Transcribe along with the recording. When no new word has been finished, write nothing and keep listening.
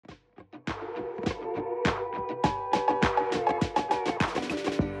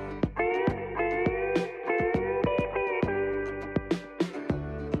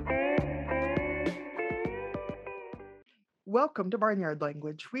Welcome to Barnyard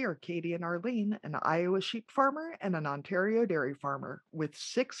Language. We are Katie and Arlene, an Iowa sheep farmer and an Ontario dairy farmer, with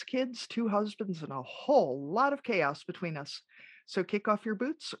 6 kids, 2 husbands, and a whole lot of chaos between us. So kick off your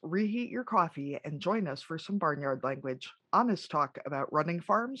boots, reheat your coffee, and join us for some Barnyard Language. Honest talk about running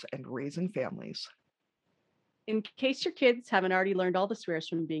farms and raising families. In case your kids haven't already learned all the swears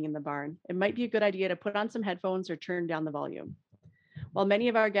from being in the barn, it might be a good idea to put on some headphones or turn down the volume. While many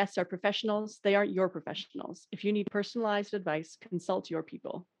of our guests are professionals, they aren't your professionals. If you need personalized advice, consult your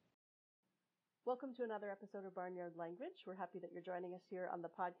people. Welcome to another episode of Barnyard Language. We're happy that you're joining us here on the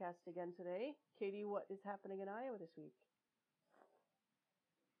podcast again today. Katie, what is happening in Iowa this week?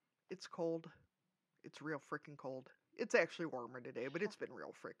 It's cold. It's real freaking cold. It's actually warmer today, but it's been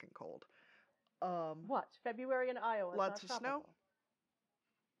real freaking cold. What? February in Iowa is Lots not of snow.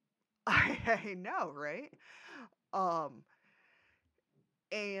 tropical. I know, right? Um,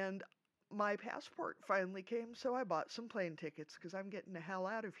 and my passport finally came, so I bought some plane tickets because I'm getting the hell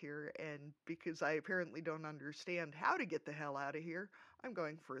out of here. And because I apparently don't understand how to get the hell out of here, I'm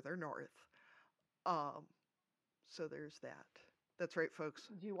going further north. Um, so there's that. That's right, folks.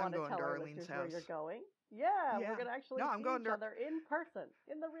 Do you I'm want to going to tell our Arlene's listeners where you're house. going? Yeah, we're Yeah. gonna No, actually I'm see going each to. other in person,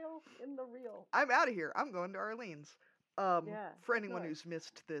 in the real. I'm out of here. I'm going to Arlene's. Yeah, For head anyone north. who's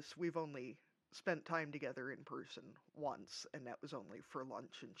missed this, we've only spent time together in person once, and that was only for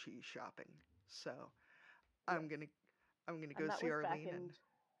lunch and cheese shopping. So Yes. I'm gonna I'm gonna And go that see was back Arlene in and her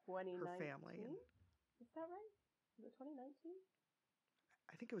 2019? family, and Is that right? Was it 2019?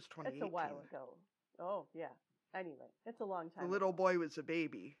 I think it was It's a while 2018. ago. Oh, yeah. Anyway, it's a long The time little ago. boy was a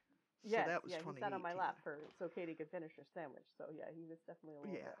baby, so Yes, that was yeah, he sat on my 2018. lap so Katie could finish her sandwich. So yeah, he was definitely a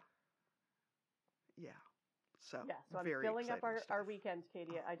little Yeah, boy. yeah. So Yeah, so I'm very filling up exciting our stuff. weekend,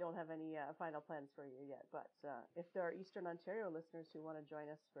 Katie. Uh, I don't have any final plans for you yet, but if there are Eastern Ontario listeners who want to join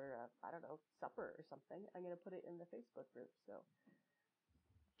us for, I don't know, supper or something, I'm going to put it in the Facebook group. So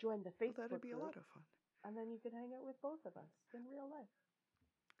join the well, that'd Facebook be a group, lot of fun. and then you can hang out with both of us in real life.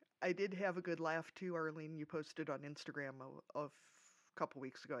 I did have a good laugh too, Arlene. You posted on Instagram a couple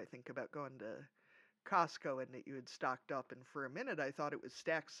weeks ago, I think, about going to Costco and that you had stocked up. And for a minute, I thought it was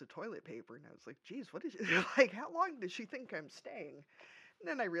stacks of toilet paper, and I was like, "Geez, what is it? Like? How long does she think I'm staying?" And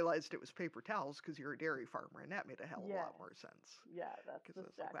then I realized it was paper towels because you're a dairy farmer, and that made a hell of a Yes. lot more sense. Yeah, that's Because the I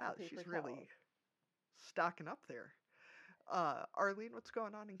was like, stacks of "Wow, paper she's towels. really stocking up there." Arlene, what's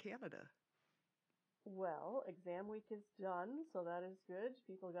going on in Canada? Well, exam week is done, so that is good.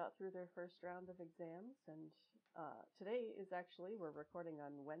 People got through their first round of exams, and today is actually, we're recording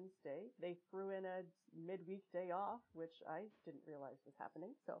on Wednesday. They threw in a midweek day off, which I didn't realize was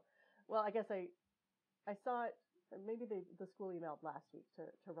happening. So, well, I guess I saw it. Maybe the school emailed last week to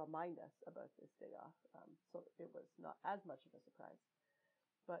remind us about this day off, so it was not as much of a surprise.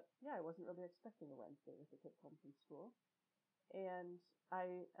 But yeah, I wasn't really expecting a Wednesday with the kids home from school. And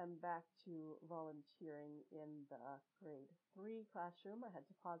I am back to volunteering in the grade 3 classroom. I had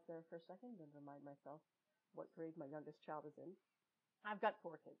to pause there for a second and remind myself what grade my youngest child is in. I've got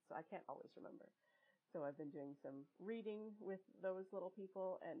 4 kids, so I can't always remember. So I've been doing some reading with those little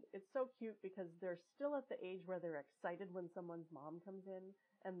people, and it's so cute because they're still at the age where they're excited when someone's mom comes in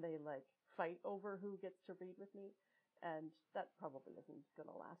and they like fight over who gets to read with me. And that probably isn't going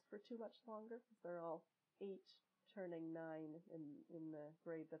to last for too much longer because they're all 8, turning 9 in the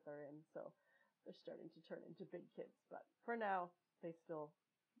grade that they're in. So they're starting to turn into big kids. But for now, they still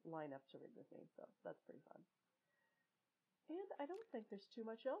line up to read with me. So that's pretty fun. And I don't think there's too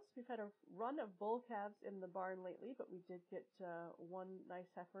much else. We've had a run of bull calves in the barn lately, but we did get one nice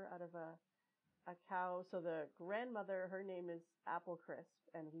heifer out of a cow. So the grandmother, her name is Apple Crisp,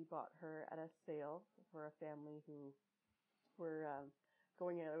 and we bought her at a sale for a family who were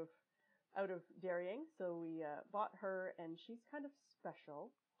going out of dairying. So we bought her, and she's kind of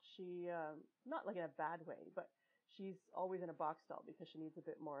special. She not like in a bad way, but she's always in a box stall because she needs a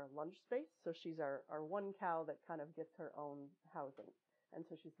bit more lunch space. So she's our one cow that kind of gets her own housing. And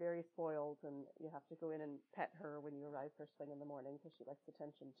so she's very spoiled, and you have to go in and pet her when you arrive first thing in the morning because she likes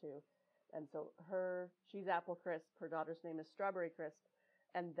attention too. And so she's Apple Crisp. Her daughter's name is Strawberry Crisp.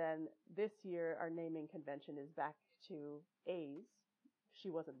 And then this year, our naming convention is back to A's. She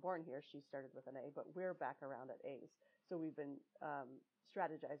wasn't born here. She started with an A, but we're back around at A's. So we've been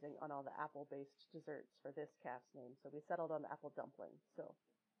strategizing on all the apple-based desserts for this calf's name. So we settled on apple dumpling. So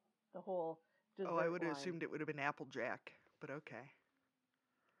the whole Oh, I dessert would have line. assumed it would have been Applejack, but okay.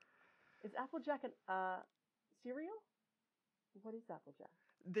 Is Applejack an cereal? What is Applejack?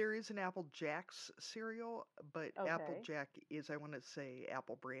 There is an Apple Jacks cereal, but Okay. Applejack is, I want to say,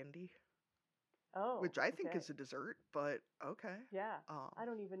 apple brandy, Oh, which I think okay. is a dessert, but okay. Yeah. I Um,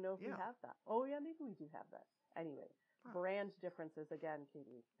 don't even know if we yeah. have that. Oh, yeah, maybe we do have that. Anyway, brand differences again,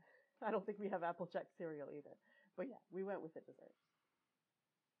 Katie. I don't think we have Applejack cereal either. But yeah, we went with the dessert.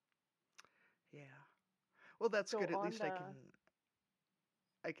 Yeah. Well, that's So good. At on least the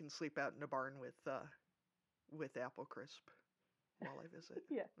I can sleep out in a barn with Apple Crisp while I visit.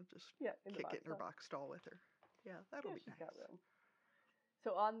 yeah, I'll just yeah, in the kick box it in her stall. box stall with her. Yeah, that'll Yeah, be she's got nice. room.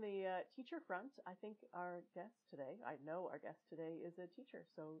 So on the teacher front, I think our guest today, I know our guest today is a teacher,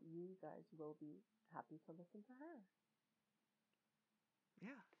 so you guys will be happy to listen to her.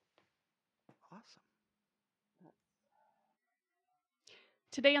 Yeah. Awesome.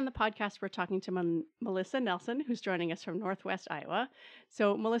 Today on the podcast, we're talking to Melissa Nelson, who's joining us from Northwest Iowa.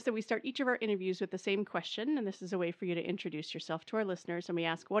 So, Melissa, we start each of our interviews with the same question, and this is a way for you to introduce yourself to our listeners. And we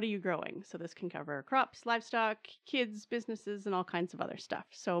ask, what are you growing? So this can cover crops, livestock, kids, businesses, and all kinds of other stuff.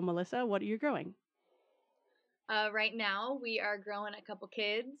 So, Melissa, what are you growing? Right now, we are growing a couple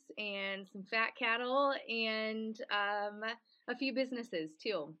kids and some fat cattle and a few businesses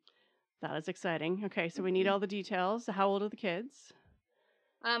too. That is exciting. Okay, so we need all the details. How old are the kids?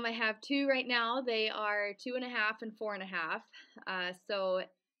 I have two right now. They are 2.5 and 4.5. So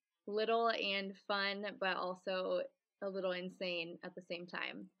little and fun, but also a little insane at the same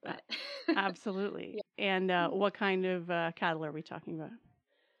time. But Absolutely. Yeah. And what kind of cattle are we talking about?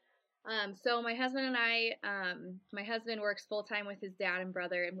 So my husband and I, my husband works full time with his dad and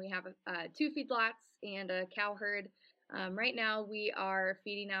brother, and we have 2 feedlots and a cow herd. Right now, we are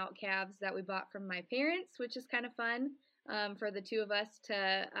feeding out calves that we bought from my parents, which is kind of fun for the two of us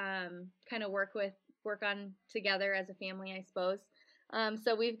to kind of work on together as a family, I suppose.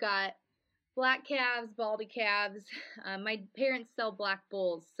 So we've got black calves, baldy calves. My parents sell black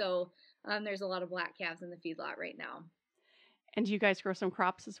bulls, so there's a lot of black calves in the feedlot right now. And do you guys grow some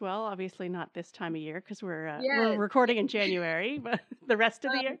crops as well? Obviously not this time of year because we're Yes. recording in January, but the rest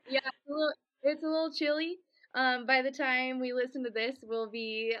of the year? Yeah, it's a little chilly. By the time we listen to this, we'll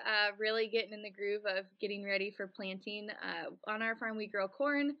be really getting in the groove of getting ready for planting. On our farm, we grow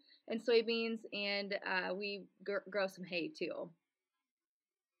corn and soybeans, and we grow some hay too.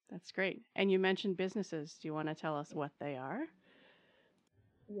 That's great. And you mentioned businesses. Do you want to tell us what they are?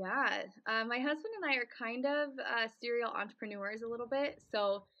 Yeah, my husband and I are kind of serial entrepreneurs a little bit.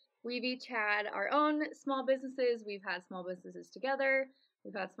 So we've each had our own small businesses. We've had small businesses together.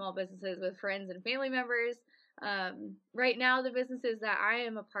 We've had small businesses with friends and family members. Right now, the businesses that I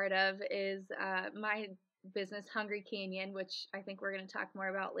am a part of is my business, Hungry Canyon, which I think we're going to talk more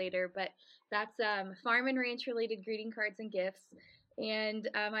about later. But that's farm and ranch related greeting cards and gifts. And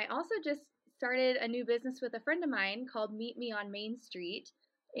I also just started a new business with a friend of mine called Meet Me on Main Street.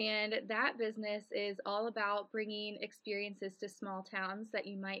 And that business is all about bringing experiences to small towns that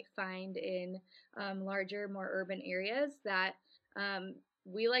you might find in larger, more urban areas that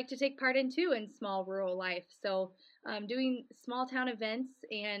we like to take part in too in small rural life. So doing small town events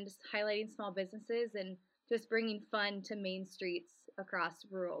and highlighting small businesses and just bringing fun to main streets across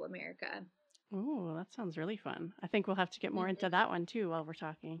rural America. Oh, that sounds really fun. I think we'll have to get more into that one too while we're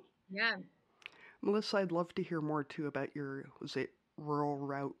talking. Yeah. Melissa, I'd love to hear more too about was it Rural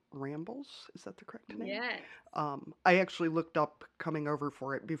Route Rambles? Is that the correct name? Yes. I actually looked up coming over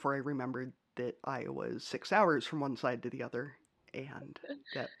for it before I remembered that I was 6 hours from one side to the other, and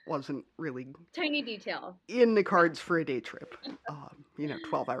that wasn't really tiny detail in the cards for a day trip.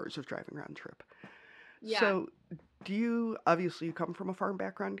 12 hours of driving round trip. Yeah. So, obviously you come from a farm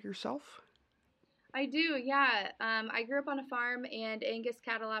background yourself? I do, yeah. I grew up on a farm and Angus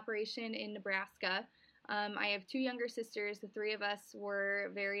cattle operation in Nebraska. I have 2 younger sisters. The 3 of us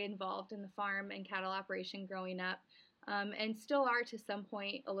were very involved in the farm and cattle operation growing up, and still are to some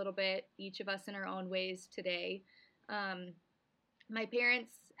point a little bit, each of us in our own ways today. My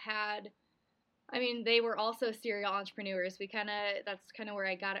parents they were also serial entrepreneurs. That's kind of where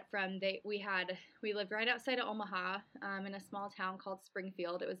I got it from. We lived right outside of Omaha, in a small town called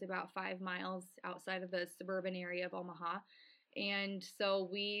Springfield. It was about 5 miles outside of the suburban area of Omaha. And so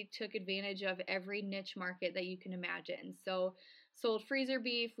we took advantage of every niche market that you can imagine. So sold freezer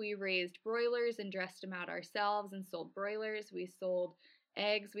beef, we raised broilers and dressed them out ourselves and sold broilers. We sold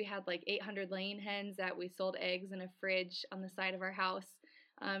eggs. We had like 800 laying hens that we sold eggs in a fridge on the side of our house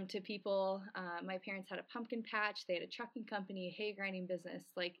to people. My parents had a pumpkin patch. They had a trucking company, a hay grinding business.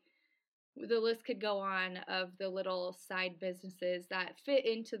 Like the list could go on of the little side businesses that fit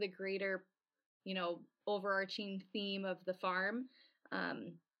into the greater, overarching theme of the farm.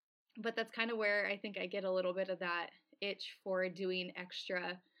 But that's kind of where I think I get a little bit of that itch for doing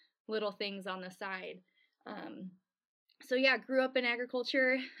extra little things on the side. So yeah, grew up in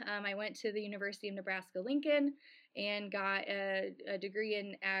agriculture. I went to the University of Nebraska-Lincoln and got a degree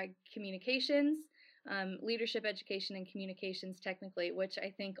in ag communications. leadership education and communications technically, which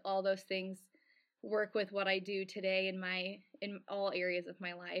I think all those things work with what I do today in all areas of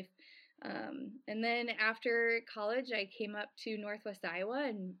my life. And then after college, I came up to Northwest Iowa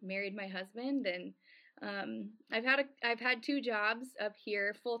and married my husband. And I've had 2 jobs up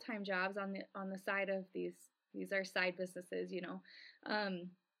here, full-time jobs on the side of these are side businesses, you know.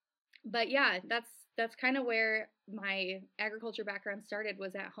 But yeah, that's kind of where my agriculture background started,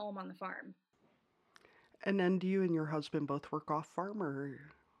 was at home on the farm. And then do you and your husband both work off farm, or?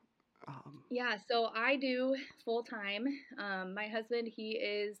 Yeah, so I do full time. My husband,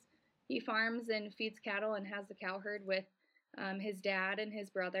 he farms and feeds cattle and has the cow herd with his dad and his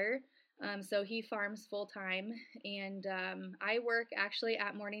brother. So he farms full time, and I work actually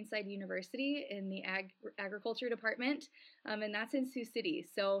at Morningside University in the agriculture department, and that's in Sioux City.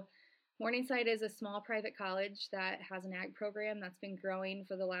 So Morningside is a small private college that has an ag program that's been growing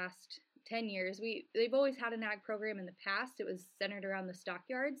for the last 10 years. They've always had an ag program in the past. It was centered around the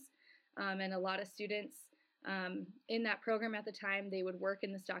stockyards, and a lot of students in that program at the time, they would work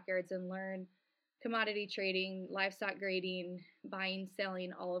in the stockyards and learn commodity trading, livestock grading, buying,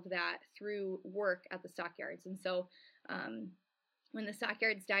 selling, all of that through work at the stockyards. And so when the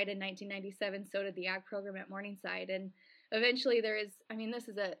stockyards died in 1997, so did the ag program at Morningside. And eventually this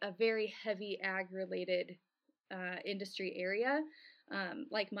is a very heavy ag-related industry area,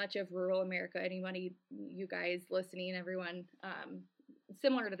 like much of rural America. Anybody, you guys listening, everyone,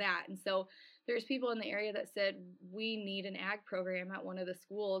 similar to that. And so there's people in the area that said, we need an ag program at one of the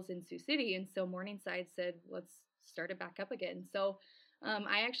schools in Sioux City. And so Morningside said, let's start it back up again. So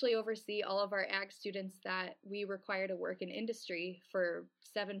I actually oversee all of our ag students that we require to work in industry for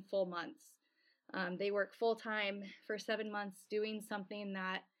 7 full months. They work full time for 7 months doing something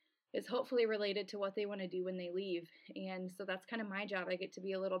that is hopefully related to what they want to do when they leave. And so that's kind of my job. I get to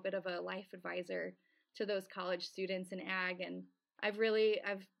be a little bit of a life advisor to those college students in ag. And I've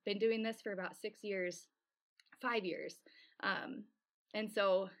been doing this for about 5 years. And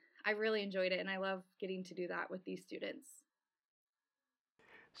so I really enjoyed it, and I love getting to do that with these students.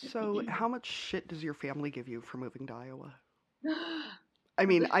 So how much shit does your family give you for moving to Iowa? I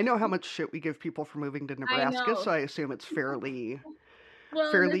mean, I know how much shit we give people for moving to Nebraska, so I assume it's fairly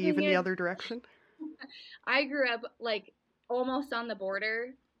even the other direction. I grew up like almost on the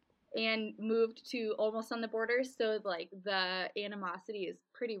border and moved to almost on the border, so like the animosity is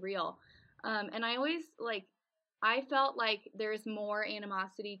pretty real. And I always I felt like there's more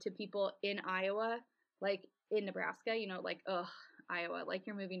animosity to people in Iowa, like in Nebraska, you know, like, ugh, Iowa, like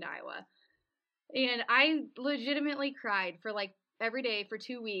you're moving to Iowa. And I legitimately cried for like every day for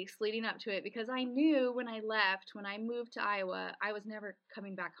 2 weeks leading up to it, because I knew when I moved to Iowa, I was never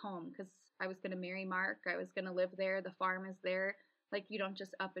coming back home, because I was going to marry Mark. I was going to live there. The farm is there. Like, you don't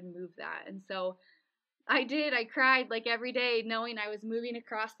just up and move that. And so I did. I cried like every day knowing I was moving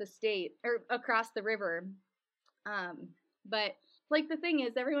across the state or across the river. But like the thing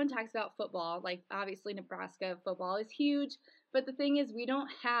is, everyone talks about football. Like, obviously Nebraska football is huge, but the thing is, we don't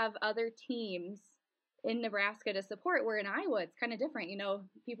have other teams in Nebraska to support. Where in Iowa, it's kind of different. You know,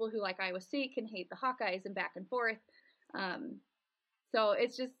 people who like Iowa State can hate the Hawkeyes and back and forth. So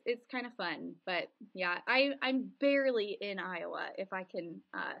it's kind of fun. But yeah, I'm barely in Iowa, if I can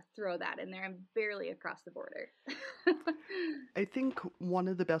throw that in there. I'm barely across the border. I think one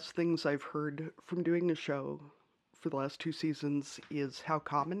of the best things I've heard from doing the show for the last 2 seasons is how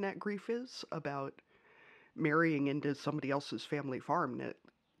common that grief is about marrying into somebody else's family farm. That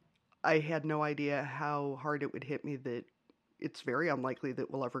I had no idea how hard it would hit me that it's very unlikely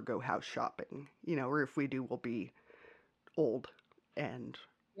that we'll ever go house shopping, you know, or if we do, we'll be old and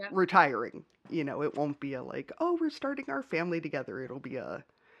retiring. You know, it won't be a like, oh, we're starting our family together. It'll be a,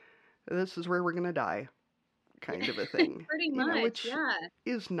 this is where we're going to die kind of a thing. Pretty much, which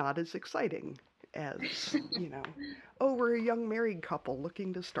is not as exciting as, you know, oh, we're a young married couple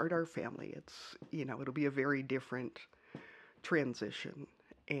looking to start our family. It's, you know, it'll be a very different transition.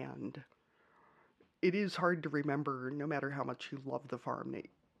 And it is hard to remember, no matter how much you love the farm, that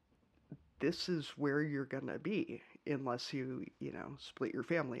this is where you're going to be unless you, you know, split your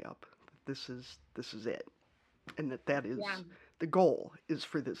family up. This is it. And that is the goal, is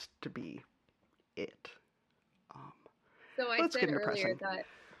for this to be it. So I said earlier that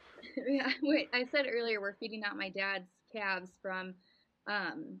I said earlier we're feeding out my dad's calves from,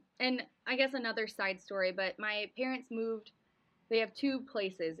 and I guess another side story, but my parents moved. They have 2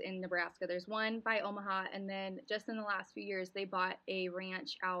 places in Nebraska. There's one by Omaha, and then just in the last few years, they bought a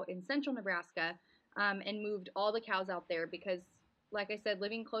ranch out in central Nebraska, and moved all the cows out there because, like I said,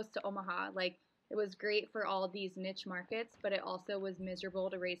 living close to Omaha, like, it was great for all these niche markets, but it also was miserable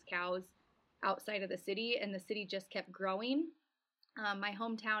to raise cows outside of the city, and the city just kept growing. My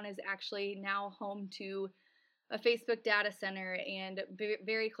hometown is actually now home to a Facebook data center and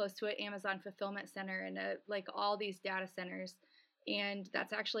very close to an Amazon fulfillment center and like all these data centers. And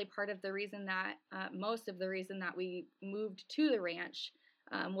that's actually part of the reason that most of the reason that we moved to the ranch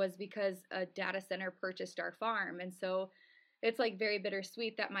was because a data center purchased our farm. And so it's like very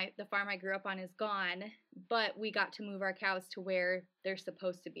bittersweet that the farm I grew up on is gone, but we got to move our cows to where they're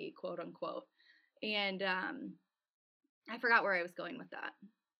supposed to be, quote unquote. And I forgot where I was going with that.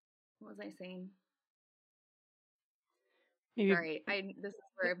 What was I saying? Maybe, sorry, this is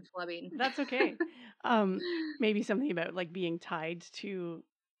where I'm flubbing. That's okay. Maybe something about like being tied to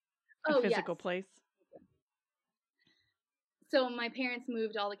a physical place. So my parents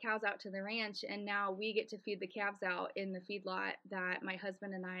moved all the cows out to the ranch, and now we get to feed the calves out in the feedlot that my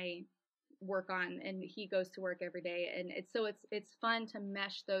husband and I work on, and he goes to work every day. And it's fun to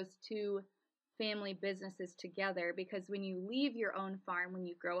mesh those two family businesses together, because when you leave your own farm, when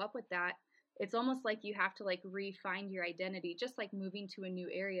you grow up with that, it's almost like you have to like re-find your identity, just like moving to a new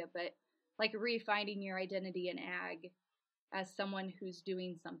area, but like re-finding your identity in ag as someone who's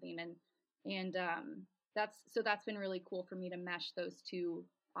doing something. And that's been really cool for me to mesh those two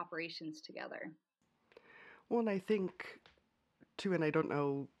operations together. Well, and I think too, and I don't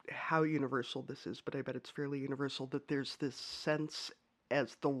know how universal this is, but I bet it's fairly universal, that there's this sense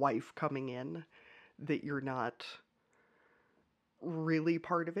as the wife coming in that you're not really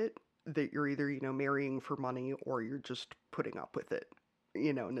part of it, that you're either, marrying for money or you're just putting up with it,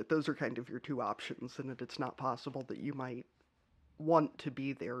 and that those are kind of your two options, and that it's not possible that you might want to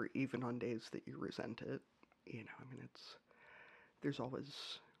be there even on days that you resent it. There's always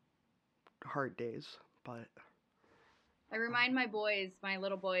hard days, but I remind my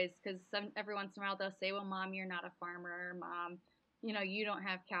little boys, because every once in a while they'll say, well, Mom, you're not a farmer. Mom, you don't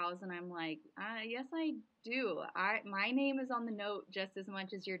have cows. And I'm like, yes, I do. My name is on the note just as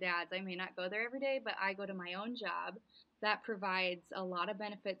much as your dad's. I may not go there every day, but I go to my own job that provides a lot of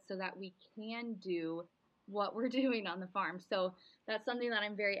benefits so that we can do what we're doing on the farm. So that's something that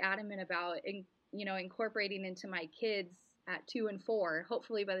I'm very adamant about, incorporating into my kids at 2 and 4,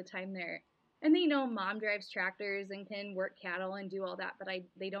 hopefully by the time and Mom drives tractors and can work cattle and do all that, but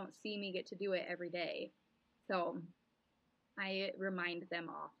they don't see me get to do it every day. So I remind them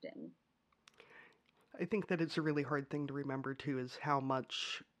often. I think that it's a really hard thing to remember too, is how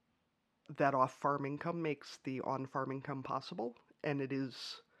much that off-farm income makes the on-farm income possible. And it is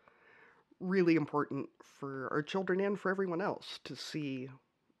really important for our children and for everyone else to see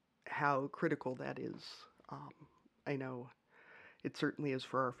how critical that is. I know it certainly is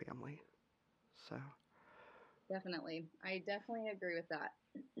for our family. So definitely. I definitely agree with that.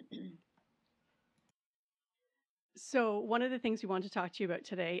 So one of the things we want to talk to you about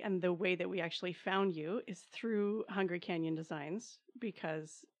today, and the way that we actually found you, is through Hungry Canyon Designs,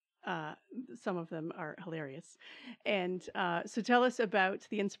 because some of them are hilarious. And so tell us about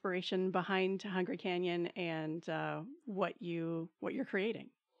the inspiration behind Hungry Canyon and what you're creating.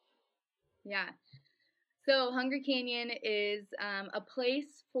 Yeah. So Hungry Canyon is a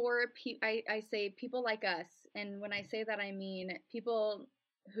place for I say people like us, and when I say that I mean people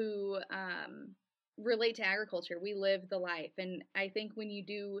who relate to agriculture. We live the life, and I think when you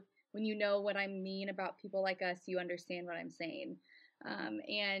know what I mean about people like us, you understand what I'm saying.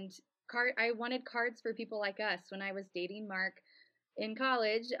 And I wanted cards for people like us. When I was dating Mark in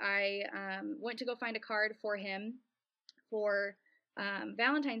college, I went to go find a card for him for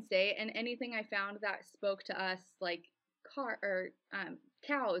Valentine's Day, and anything I found that spoke to us, like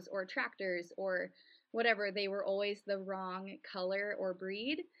cows or tractors or whatever, they were always the wrong color or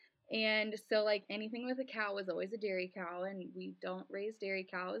breed. And so like anything with a cow was always a dairy cow, and we don't raise dairy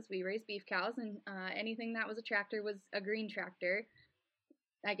cows, we raise beef cows. And anything that was a tractor was a green tractor.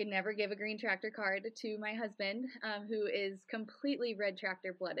 I could never give a green tractor card to my husband, who is completely red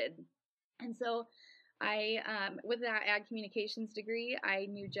tractor blooded. And so I, with that ag communications degree, I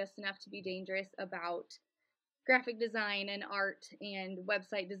knew just enough to be dangerous about graphic design and art and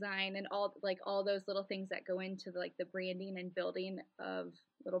website design and all those little things that go into the branding and building of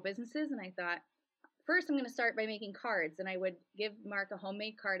little businesses. And I thought, first I'm going to start by making cards, and I would give Mark a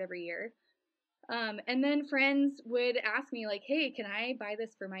homemade card every year. And then friends would ask me like, hey, can I buy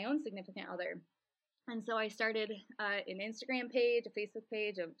this for my own significant other? And so I started an Instagram page, a Facebook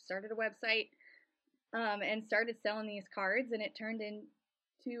page, started a website, and started selling these cards, and it turned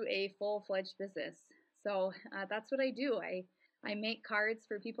into a full-fledged business. So that's what I do. I make cards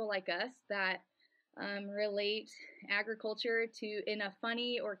for people like us that relate agriculture in a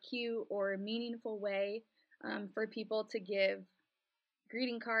funny or cute or meaningful way, for people to give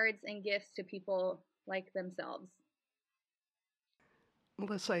greeting cards and gifts to people like themselves.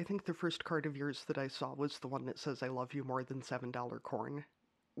 Melissa, I think the first card of yours that I saw was the one that says, I love you more than $7 corn,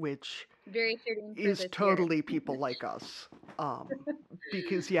 which Very fitting for is this totally year. people like us.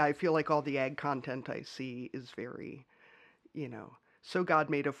 Because, yeah, I feel like all the ag content I see is very, so God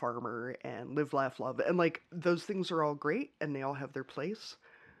made a farmer and live, laugh, love. And, like, those things are all great and they all have their place.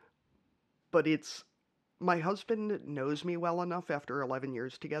 But my husband knows me well enough after 11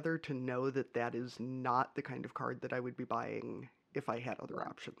 years together to know that that is not the kind of card that I would be buying if I had other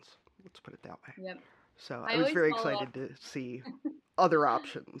options. Let's put it that way. Yep. So I I was always very follow excited to see other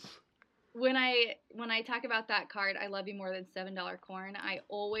options. When I talk about that card, I love you more than $7 corn, I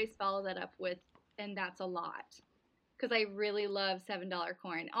always follow that up with, and that's a lot. Because I really love $7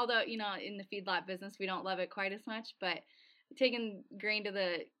 corn. Although, in the feedlot business, we don't love it quite as much, but taking grain to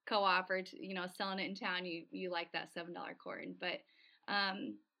the co-op or, selling it in town, you like that $7 corn. But,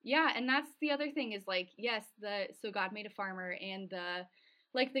 yeah, and that's the other thing is like, yes, so God made a farmer and the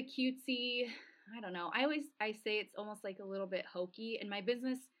cutesy, I don't know. I say it's almost like a little bit hokey. In my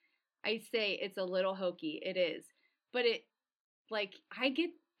business, I say it's a little hokey. It is. But I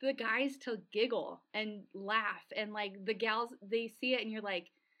get the guys to giggle and laugh, and like the gals, they see it and you're like,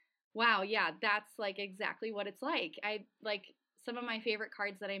 wow, yeah, that's like exactly what it's like. I like some of my favorite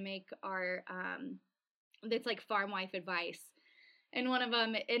cards that I make are, it's like farm wife advice. And one of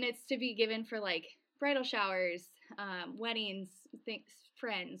them, and it's to be given for like bridal showers, weddings, things,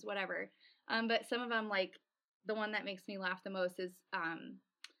 friends, whatever. But some of them, like the one that makes me laugh the most is,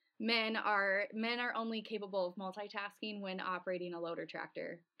 men are only capable of multitasking when operating a loader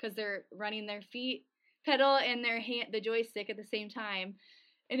tractor because they're running their feet pedal and the joystick at the same time.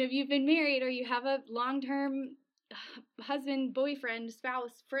 And if you've been married or you have a long-term husband, boyfriend,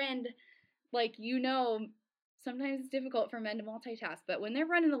 spouse, friend, sometimes it's difficult for men to multitask. But when they're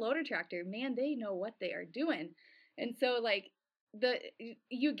running the loader tractor, man, they know what they are doing. And so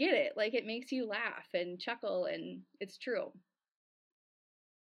you get it. Like it makes you laugh and chuckle, and it's true.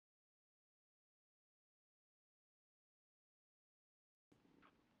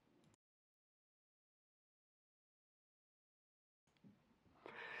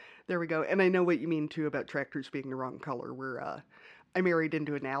 There we go. And I know what you mean too about tractors being the wrong color. I married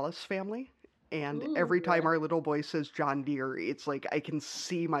into an Alice family, and every time our little boy says John Deere, it's like I can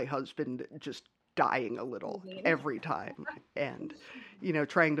see my husband just dying a little every time. And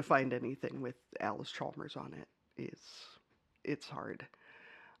trying to find anything with Alice Chalmers on it it's hard.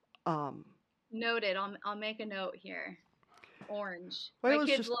 Noted. I'll make a note here. Orange. Well, my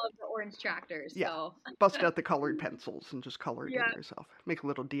kids love the orange tractors. Yeah, so bust out the colored pencils and just color it in yourself. Make a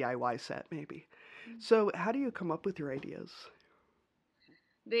little DIY set maybe. So how do you come up with your ideas?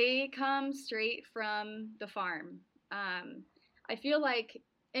 They come straight from the farm. I feel like,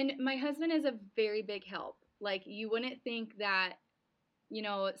 and my husband is a very big help. Like you wouldn't think that,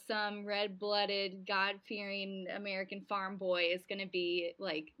 some red-blooded, God-fearing American farm boy is going to be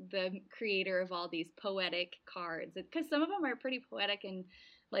like the creator of all these poetic cards, because some of them are pretty poetic and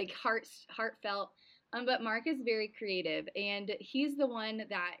like heartfelt. But Mark is very creative, and he's the one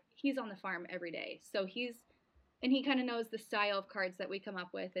that he's on the farm every day. So he kind of knows the style of cards that we come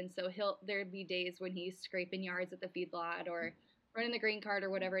up with, and so there'd be days when he's scraping yards at the feedlot or running the grain cart or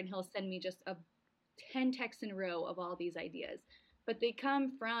whatever, and he'll send me just 10 texts in a row of all these ideas. But they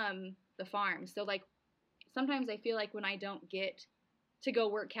come from the farm. So like sometimes I feel like when I don't get to go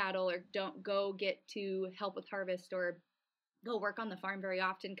work cattle or don't go get to help with harvest or go work on the farm very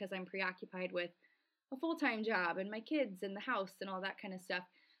often because I'm preoccupied with a full-time job and my kids and the house and all that kind of stuff,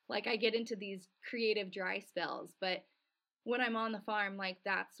 like I get into these creative dry spells. But when I'm on the farm, like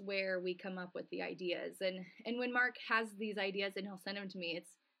that's where we come up with the ideas. And when Mark has these ideas and he'll send them to me,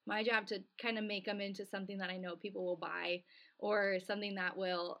 it's my job to kind of make them into something that I know people will buy or something that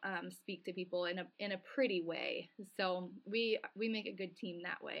will speak to people in a pretty way. So we make a good team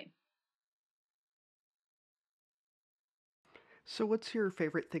that way. So what's your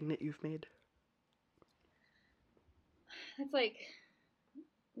favorite thing that you've made? It's like,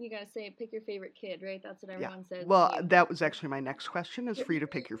 you gotta say, pick your favorite kid, right? That's what everyone says. Well, that was actually my next question, is for you to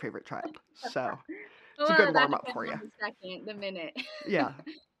pick your favorite child. So it's a good warm-up for you. The minute. Yeah.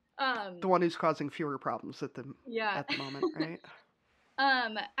 The one who's causing fewer problems at the moment, right?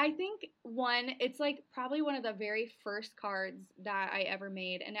 I think it's like probably one of the very first cards that I ever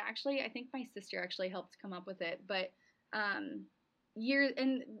made. And actually, I think my sister actually helped come up with it. But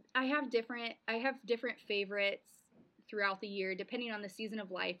and I have different favorites throughout the year, depending on the season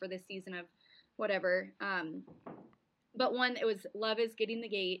of life or the season of whatever. But one, it was Love is Getting the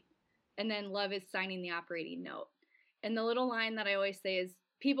Gate, and then Love is Signing the Operating Note. And the little line that I always say is,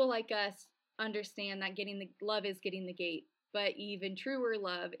 people like us understand that love is getting the gate, but even truer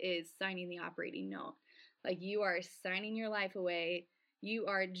love is signing the operating note. Like, you are signing your life away. You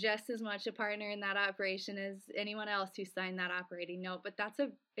are just as much a partner in that operation as anyone else who signed that operating note. But that's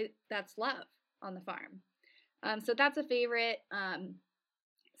love on the farm. So that's a favorite.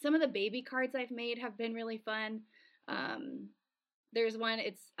 Some of the baby cards I've made have been really fun. There's one,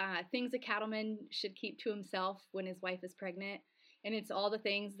 it's things a cattleman should keep to himself when his wife is pregnant. And it's all the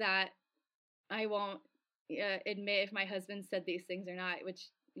things that I won't admit if my husband said these things or not, which,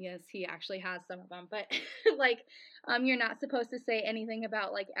 yes, he actually has some of them. But like, you're not supposed to say anything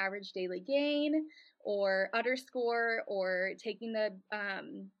about like average daily gain or udder score or taking the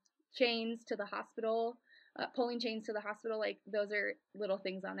chains to the hospital, pulling chains to the hospital. Like, those are little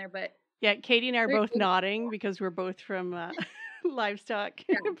things on there. But yeah, Katie and I are both nodding because we're both from livestock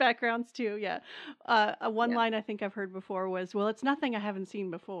backgrounds too. Yeah. One line I think I've heard before was, well, it's nothing I haven't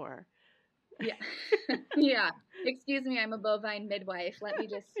seen before. Yeah. Yeah. Excuse me, I'm a bovine midwife. Let me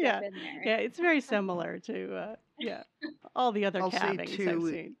just step in there. Yeah, it's very similar to all the other calvings I've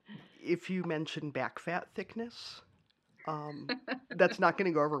seen. If you mention back fat thickness, that's not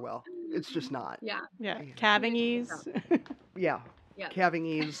going to go over well. It's just not. Yeah. Yeah. Calving ease. Yeah. Calving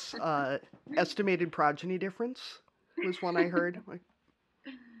ease. Estimated progeny difference was one I heard. Like,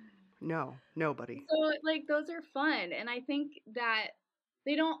 no, nobody. So like, those are fun, and I think that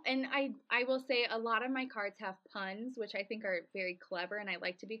they don't. And I will say a lot of my cards have puns, which I think are very clever, and I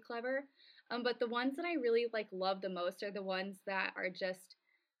like to be clever. But the ones that I really like love the most are the ones that are just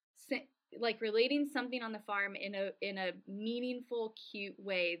like relating something on the farm in a meaningful, cute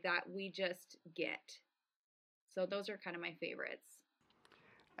way that we just get. So those are kind of my favorites.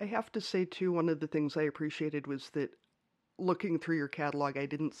 I have to say too, one of the things I appreciated was that looking through your catalog, I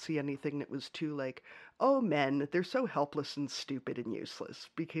didn't see anything that was too like, oh, men, they're so helpless and stupid and useless,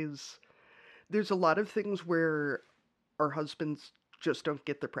 because there's a lot of things where our husbands just don't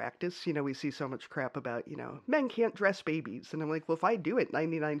get the practice. You know, we see so much crap about, men can't dress babies. And I'm like, well, if I do it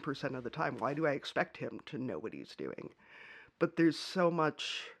 99% of the time, why do I expect him to know what he's doing? But there's so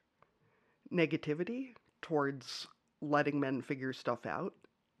much negativity towards letting men figure stuff out.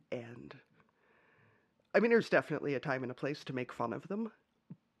 And I mean, there's definitely a time and a place to make fun of them,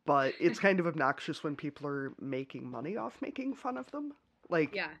 but it's kind of obnoxious when people are making money off making fun of them.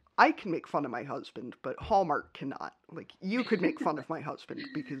 Like, I can make fun of my husband, but Hallmark cannot. Like, you could make fun of my husband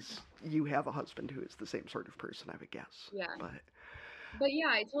because you have a husband who is the same sort of person, I would guess. Yeah. But yeah,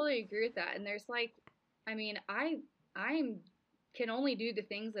 I totally agree with that. And there's like, I mean, I can only do the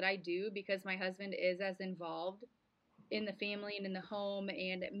things that I do because my husband is as involved in the family and in the home,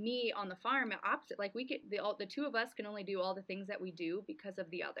 and me on the farm, opposite. Like, we could, the two of us can only do all the things that we do because of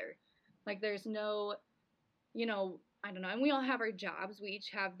the other. Like, there's no, I don't know. And we all have our jobs. We each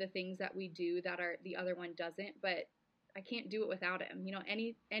have the things that we do that the other one doesn't, but I can't do it without him.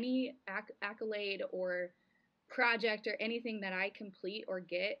 Any accolade or project or anything that I complete or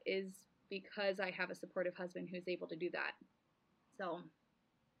get is because I have a supportive husband who's able to do that. So.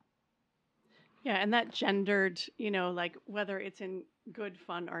 Yeah, and that gendered, like whether it's in good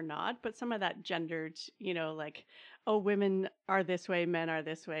fun or not, but some of that gendered, like, oh, women are this way, men are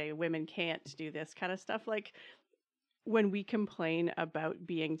this way, women can't do this kind of stuff. Like, when we complain about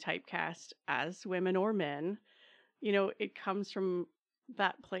being typecast as women or men, it comes from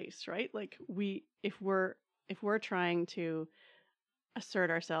that place, right? Like, if we're trying to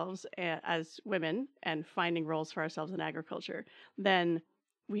assert ourselves as women and finding roles for ourselves in agriculture, then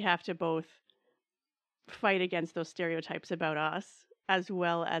we have to both fight against those stereotypes about us as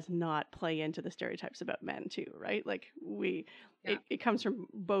well as not play into the stereotypes about men too, right? Like, it comes from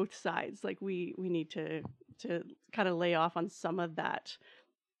both sides. Like, we need to kind of lay off on some of that,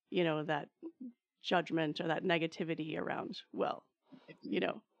 that judgment or that negativity around, well,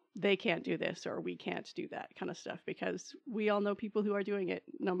 they can't do this or we can't do that kind of stuff, because we all know people who are doing it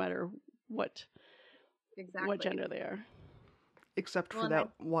no matter what gender they are. Except for the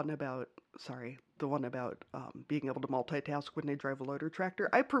one about being able to multitask when they drive a loader tractor.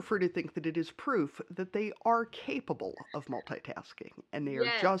 I prefer to think that it is proof that they are capable of multitasking, and they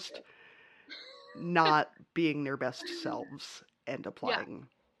are just not being their best selves and applying.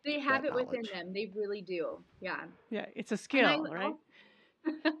 They have it within them. They really do. Yeah. Yeah, it's a skill, right?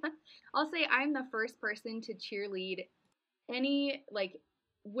 I'll say I'm the first person to cheerlead any, like,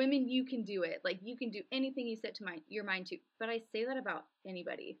 women, you can do it. Like, you can do anything you set to your mind to. But I say that about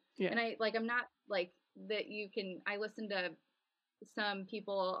anybody. Yeah. And I'm not like that. I listen to some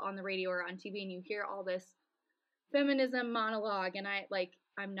people on the radio or on TV, and you hear all this feminism monologue, and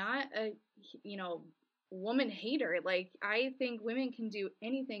I'm not woman hater. Like, I think women can do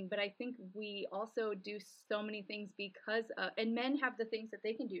anything, but I think we also do so many things because of, and men have the things that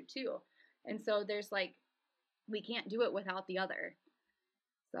they can do too. And so there's like, we can't do it without the other.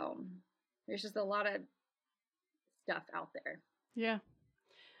 So there's just a lot of stuff out there. Yeah.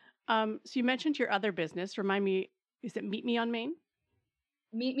 So you mentioned your other business. Remind me, is it Meet Me on Main?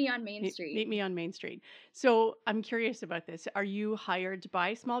 Meet Me on Main Street. Meet Me on Main Street. So I'm curious about this. Are you hired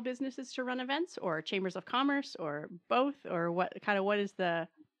by small businesses to run events, or chambers of commerce, or both, or what is the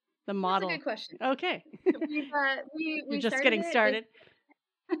model? That's a good question. Okay. We're just getting started.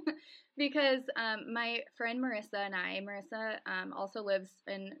 Because my friend Marissa also lives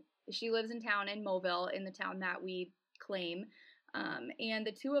in town in Mobile, in the town that we claim. And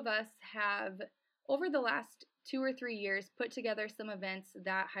the two of us have, over the last 2 or 3 years, put together some events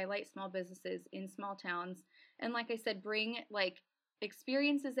that highlight small businesses in small towns. And like I said, bring like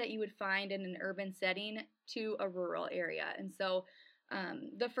experiences that you would find in an urban setting to a rural area. And so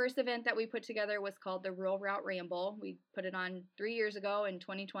the first event that we put together was called the Rural Route Ramble. We put it on 3 years ago in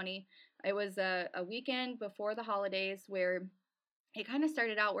 2020. It was a weekend before the holidays, where it kind of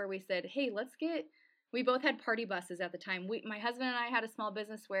started out where we said, hey, we both had party buses at the time. My husband and I had a small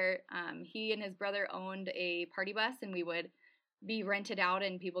business where he and his brother owned a party bus, and we would be rented out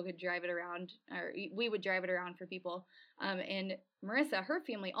and people could drive it around, or we would drive it around for people. And Marissa, her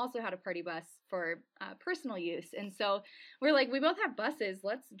family, also had a party bus for personal use. And so we're like, we both have buses.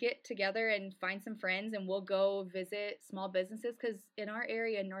 Let's get together and find some friends, and we'll go visit small businesses, because in our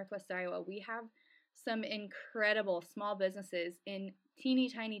area in Northwest Iowa, we have some incredible small businesses in teeny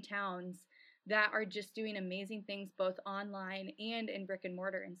tiny towns that are just doing amazing things both online and in brick and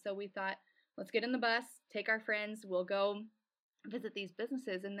mortar. And so we thought, let's get in the bus, take our friends, we'll go visit these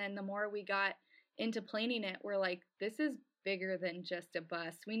businesses. And then the more we got into planning it, we're like, this is bigger than just a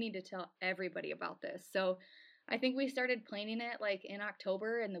bus. We need to tell everybody about this. So I think we started planning it like in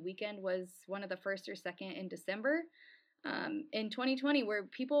October, and the weekend was one of the first or second in December. In 2020, where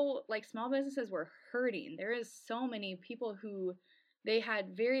people, like small businesses, were hurting. There is so many people who they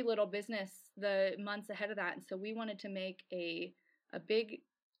had very little business the months ahead of that. And so we wanted to make a big,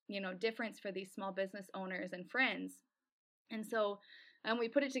 difference for these small business owners and friends. And so we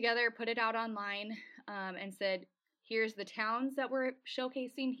put it together, put it out online, and said, here's the towns that we're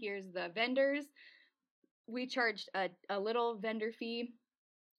showcasing. Here's the vendors. We charged a little vendor fee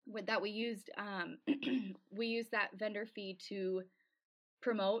that we used. We used that vendor fee to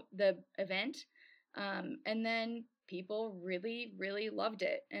promote the event. And then people really, really loved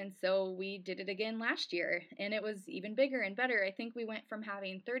it. And so we did it again last year, and it was even bigger and better. I think we went from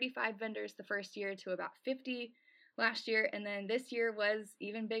having 35 vendors the first year to about 50 last year. And then this year was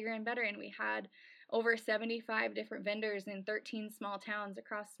even bigger and better. And we had over 75 different vendors in 13 small towns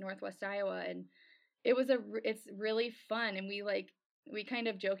across Northwest Iowa. And it's really fun. And we kind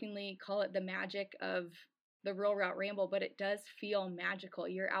of jokingly call it the magic of the Rural Route Ramble, but it does feel magical.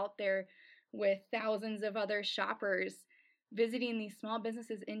 You're out there with thousands of other shoppers visiting these small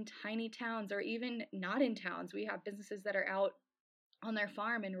businesses in tiny towns, or even not in towns. We have businesses that are out on their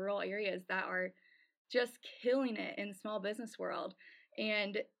farm in rural areas that are just killing it in small business world,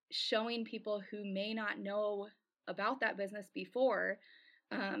 and showing people who may not know about that business before,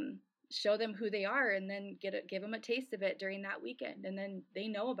 show them who they are, and then give them a taste of it during that weekend, and then they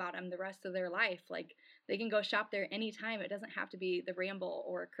know about them the rest of their life. Like, they can go shop there anytime. It doesn't have to be the Ramble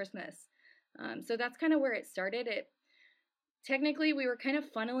or Christmas. So that's kind of where it started. Technically, we were kind of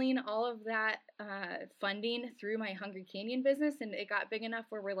funneling all of that funding through my Hungry Canyon business, and it got big enough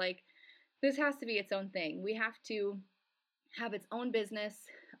where we're like, this has to be its own thing. We have to have its own business.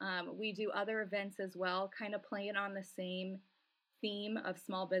 We do other events as well, kind of playing on the same theme of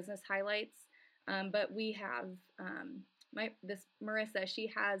small business highlights. But we have Marissa, she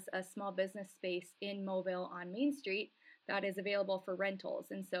has a small business space in Mobile on Main Street that is available for rentals.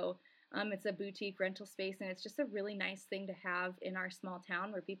 And so it's a boutique rental space, and it's just a really nice thing to have in our small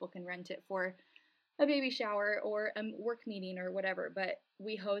town, where people can rent it for a baby shower or a work meeting or whatever. But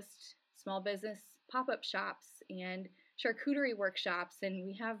we host small business pop-up shops and charcuterie workshops, and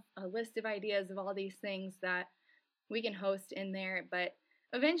we have a list of ideas of all these things that we can host in there. But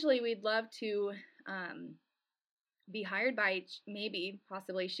eventually we'd love to be hired by,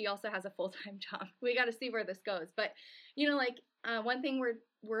 possibly, she also has a full-time job. We got to see where this goes. But, one thing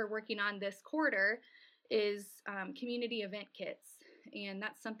we're working on this quarter is community event kits. And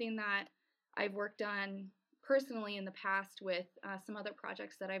that's something that I've worked on personally in the past with some other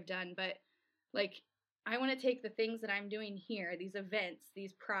projects that I've done. But I want to take the things that I'm doing here, these events,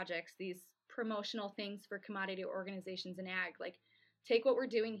 these projects, these promotional things for commodity organizations and ag, take what we're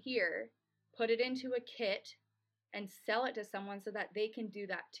doing here, put it into a kit and sell it to someone so that they can do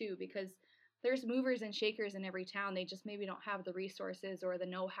that too, because there's movers and shakers in every town. They just maybe don't have the resources or the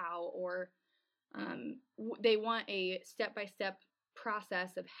know-how, or they want a step-by-step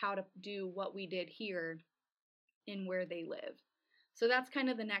process of how to do what we did here in where they live. So that's kind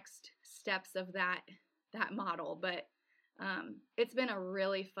of the next steps of that model. But it's been a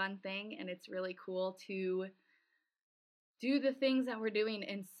really fun thing, and it's really cool to do the things that we're doing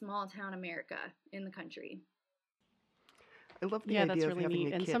in small town America, in the country. I love the Yeah, that's idea of really having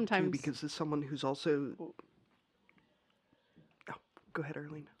neat. a And kit too, sometimes, because as someone who's also... Oh, go ahead,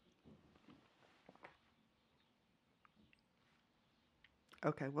 Arlene.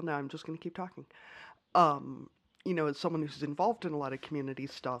 Okay, well, now I'm just going to keep talking. As someone who's involved in a lot of community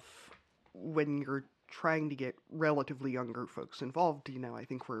stuff, when you're trying to get relatively younger folks involved, I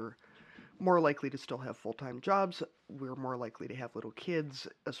think we're more likely to still have full-time jobs. We're more likely to have little kids,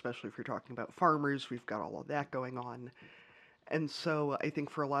 especially if you're talking about farmers. We've got all of that going on. And so I think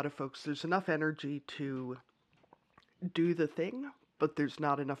for a lot of folks, there's enough energy to do the thing, but there's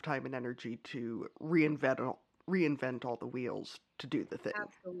not enough time and energy to reinvent all the wheels to do the thing.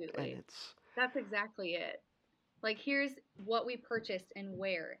 Absolutely. And that's exactly it. Like, here's what we purchased and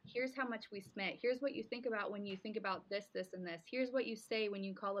where. Here's how much we spent. Here's what you think about when you think about this, this, and this. Here's what you say when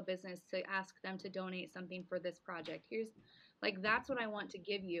you call a business to ask them to donate something for this project. That's what I want to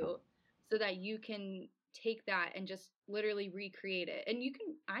give you, so that you can take that and just literally recreate it. And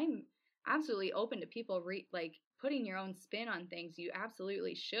I'm absolutely open to people putting your own spin on things. You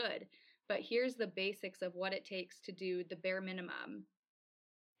absolutely should. But here's the basics of what it takes to do the bare minimum.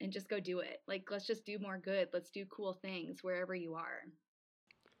 And just go do it. Let's just do more good. Let's do cool things wherever you are.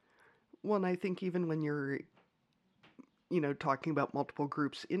 Well, and I think even when you're, talking about multiple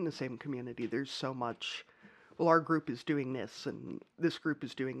groups in the same community, there's so much, well, our group is doing this and this group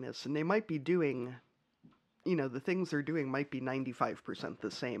is doing this. And they might be doing, the things they're doing might be 95% the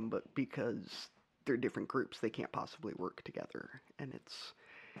same, but because they're different groups, they can't possibly work together. And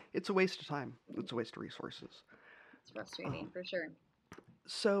it's a waste of time. It's a waste of resources. It's frustrating, for sure.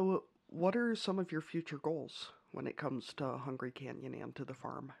 So, what are some of your future goals when it comes to Hungry Canyon and to the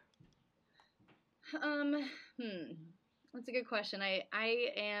farm? That's a good question. I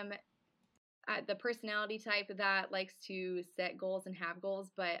am the personality type that likes to set goals and have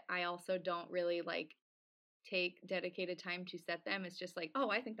goals, but I also don't really take dedicated time to set them. It's just oh,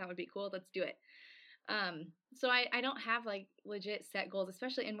 I think that would be cool. Let's do it. So I don't have legit set goals,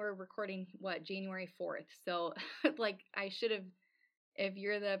 especially, and we're recording January 4th. So I should have. If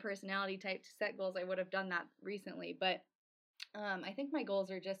you're the personality type to set goals, I would have done that recently. But I think my goals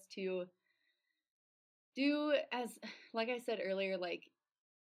are just to do, as like I said earlier,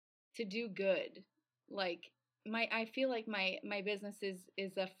 to do good. I feel like my business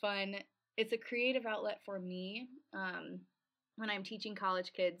is a fun, it's a creative outlet for me. When I'm teaching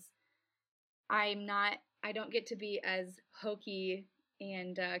college kids, I don't get to be as hokey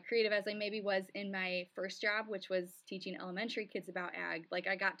and creative as I maybe was in my first job, which was teaching elementary kids about ag.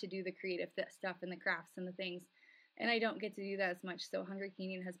 I got to do the creative stuff and the crafts and the things, and I don't get to do that as much. So Hungry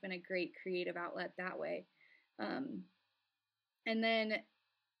Canyon has been a great creative outlet that way. And then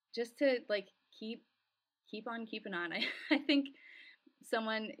just to keep on keeping on. I think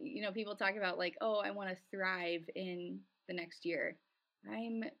people talk about oh, I want to thrive in the next year.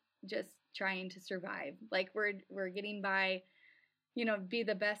 I'm just trying to survive. We're getting by, be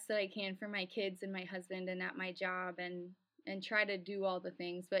the best that I can for my kids and my husband and at my job, and try to do all the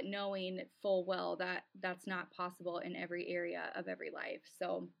things, but knowing full well that that's not possible in every area of every life.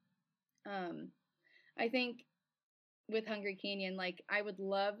 So I think with Hungry Canyon, I would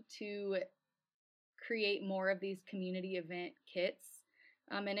love to create more of these community event kits.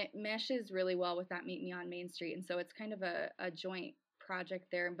 And it meshes really well with that Meet Me on Main Street. And so it's kind of a joint project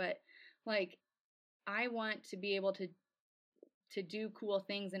there. But I want to be able to do cool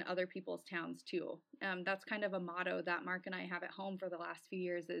things in other people's towns too. That's kind of a motto that Mark and I have at home for the last few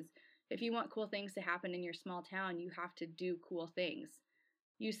years is, if you want cool things to happen in your small town, you have to do cool things.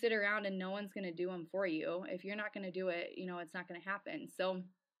 You sit around and no one's going to do them for you. If you're not going to do it, it's not going to happen. So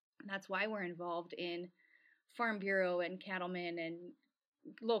that's why we're involved in Farm Bureau and cattlemen and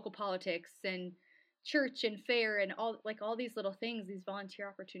local politics and church and fair and all these little things, these volunteer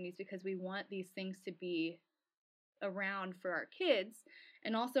opportunities, because we want these things to be around for our kids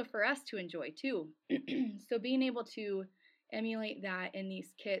and also for us to enjoy too. So being able to emulate that in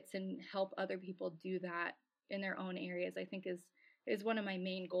these kits and help other people do that in their own areas, I think is one of my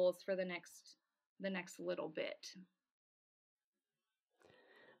main goals for the next little bit.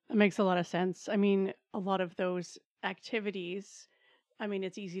 That makes a lot of sense. I mean, a lot of those activities I mean,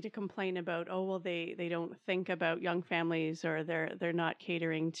 it's easy to complain about, oh, well, they don't think about young families, or they're not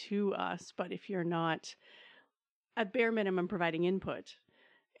catering to us. But if you're not, at bare minimum, providing input,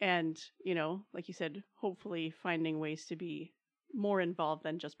 and, like you said, hopefully finding ways to be more involved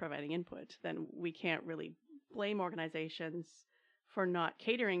than just providing input, then we can't really blame organizations for not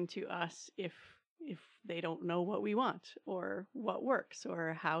catering to us if they don't know what we want, or what works,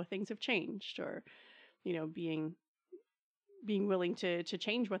 or how things have changed, or being willing to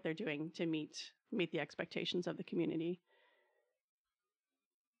change what they're doing to meet the expectations of the community.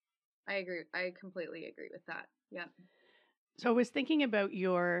 I agree. I completely agree with that. Yeah. So I was thinking about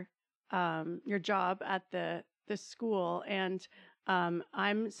your job at the school, and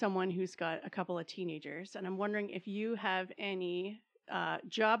I'm someone who's got a couple of teenagers, and I'm wondering if you have any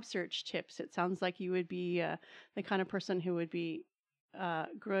job search tips. It sounds like you would be the kind of person who would be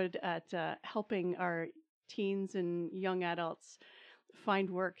good at helping our teens and young adults find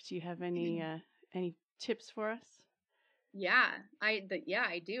work. Do you have any tips for us? Yeah, I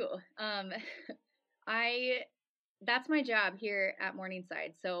do. I That's my job here at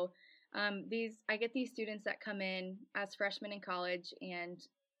Morningside. So I get these students that come in as freshmen in college, and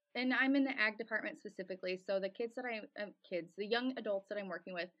I'm in the ag department specifically. So the the young adults that I'm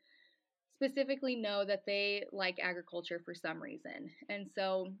working with specifically know that they like agriculture for some reason. And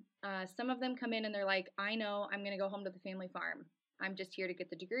so some of them come in and they're like, I know I'm going to go home to the family farm. I'm just here to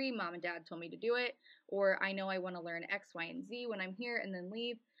get the degree. Mom and dad told me to do it. Or I know I want to learn X, Y, and Z when I'm here, and then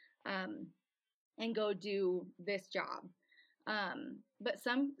leave and go do this job. But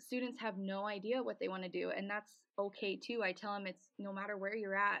some students have no idea what they want to do, and that's okay too. I tell them it's no matter where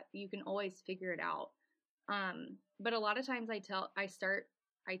you're at, you can always figure it out. But a lot of times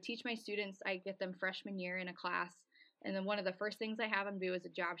I teach my students, I get them freshman year in a class, and then one of the first things I have them do is a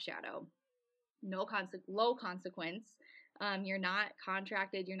job shadow. Low consequence. You're not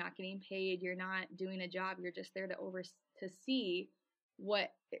contracted, you're not getting paid, you're not doing a job, you're just there to see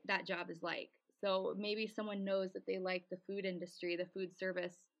what that job is like. So maybe someone knows that they like the food industry, the food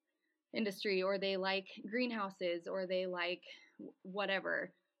service industry, or they like greenhouses, or they like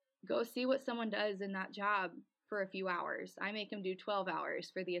whatever. Go see what someone does in that job for a few hours. I make them do 12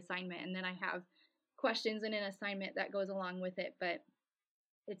 hours for the assignment, and then I have questions and an assignment that goes along with it, but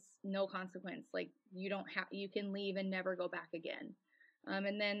it's no consequence. Like you can leave and never go back again.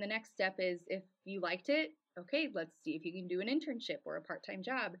 And then the next step is, if you liked it, okay, let's see if you can do an internship or a part-time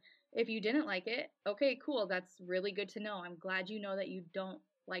job. If you didn't like it, okay, cool. That's really good to know. I'm glad you know that you don't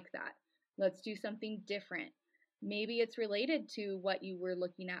like that. Let's do something different. Maybe it's related to what you were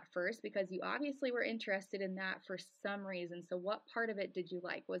looking at first, because you obviously were interested in that for some reason. So what part of it did you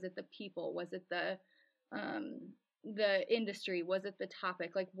like? Was it the people? Was it the industry? Was it the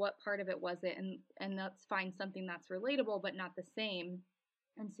topic? Like, what part of it was it? And let's find something that's relatable but not the same,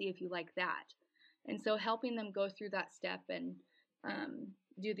 and see if you like that. And so helping them go through that step and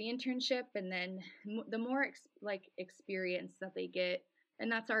do the internship, and then the more experience that they get.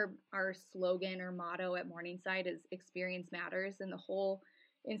 And that's our slogan or motto at Morningside, is experience matters. And the whole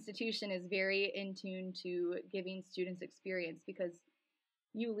institution is very in tune to giving students experience, because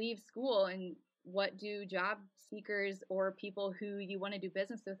you leave school, and what do job seekers or people who you want to do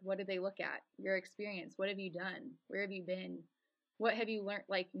business with, what do they look at? Your experience. What have you done? Where have you been? What have you learned?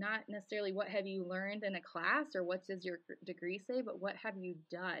 Like, not necessarily what have you learned in a class or what does your degree say, but what have you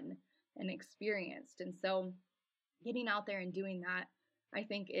done and experienced? And so getting out there and doing that, I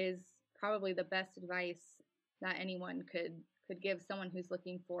think, is probably the best advice that anyone could give someone who's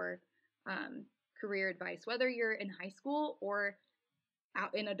looking for career advice, whether you're in high school or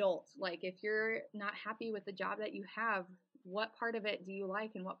out in adults. Like, if you're not happy with the job that you have, what part of it do you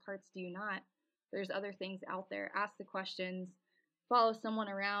like and what parts do you not? There's other things out there. Ask the questions, follow someone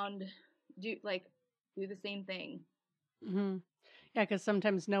around, do the same thing. Mm-hmm. Yeah, because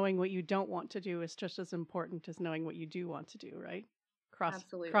sometimes knowing what you don't want to do is just as important as knowing what you do want to do, right?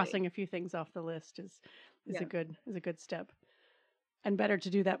 Absolutely. Crossing a few things off the list is a good step. And better to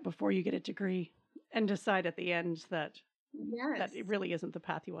do that before you get a degree and decide at the end that it really isn't the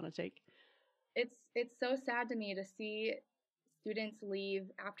path you want to take. It's so sad to me to see students leave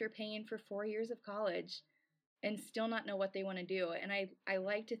after paying for 4 years of college and still not know what they want to do. And I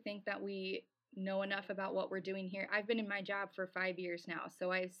like to think that we know enough about what we're doing here. I've been in my job for 5 years now,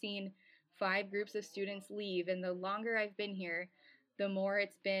 so I've seen 5 groups of students leave, and the longer I've been here, the more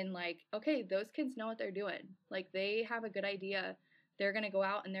it's been like, okay, those kids know what they're doing. Like, they have a good idea. They're going to go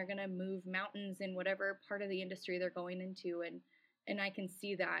out and they're going to move mountains in whatever part of the industry they're going into, and I can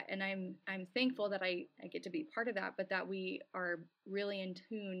see that, and I'm thankful that I get to be part of that, but that we are really in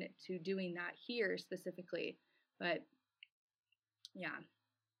tune to doing that here specifically. But Yeah.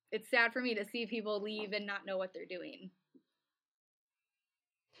 It's sad for me to see people leave and not know what they're doing.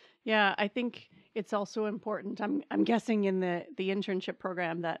 Yeah, I think it's also important. I'm guessing in the internship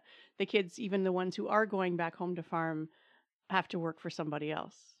program that the kids, even the ones who are going back home to farm, have to work for somebody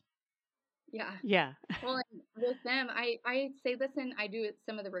else. Yeah. Yeah. Well, and with them, I say this, and I do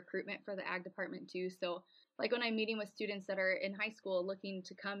some of the recruitment for the ag department too. So, like when I'm meeting with students that are in high school looking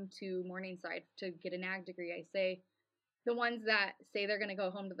to come to Morningside to get an ag degree, I say, the ones that say they're going to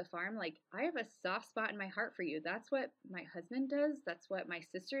go home to the farm, like, I have a soft spot in my heart for you. That's what my husband does. That's what my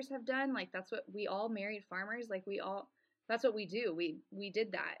sisters have done. Like, that's what we all married farmers, like, that's what we do. We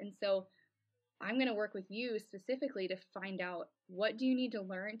did that. And so I'm going to work with you specifically to find out, what do you need to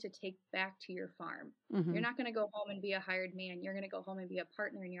learn to take back to your farm? Mm-hmm. You're not going to go home and be a hired man. You're going to go home and be a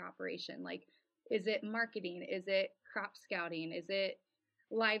partner in your operation. Like, is it marketing? Is it crop scouting? Is it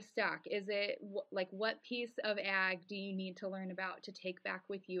livestock? Is it like, what piece of ag do you need to learn about to take back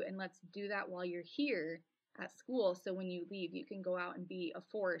with you? And let's do that while you're here at school, so when you leave, you can go out and be a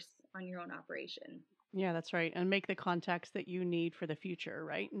force on your own operation. Yeah, that's right. And make the contacts that you need for the future,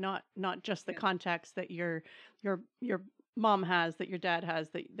 right? Not just the Yeah. contacts that your mom has, that your dad has,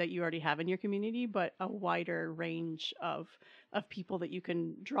 that you already have in your community, but a wider range of people that you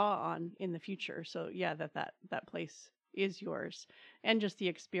can draw on in the future. So yeah, that place is yours. And just the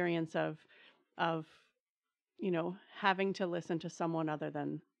experience of having to listen to someone other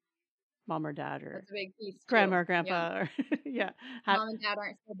than mom or dad or That's a big piece grandma too. or grandpa or yeah. Mom and dad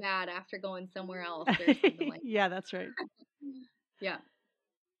aren't so bad after going somewhere else or something like Yeah, that's right. Yeah.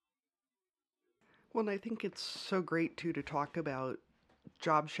 Well, and I think it's so great too to talk about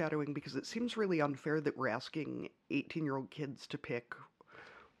job shadowing, because it seems really unfair that we're asking 18-year-old kids to pick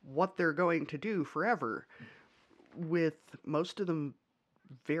what they're going to do forever, with most of them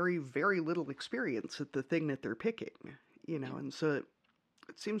very, very little experience at the thing that they're picking, and so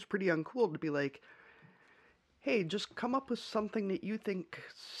it seems pretty uncool to be like, hey, just come up with something that you think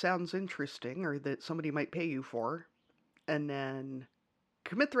sounds interesting or that somebody might pay you for, and then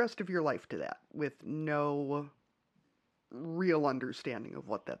commit the rest of your life to that with no real understanding of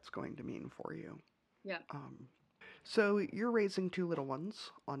what that's going to mean for you. Yeah. So you're raising two little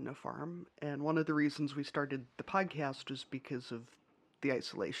ones on a farm, and one of the reasons we started the podcast was because of the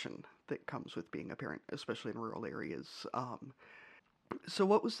isolation that comes with being a parent, especially in rural areas. So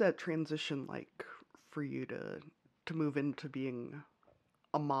what was that transition like for you to move into being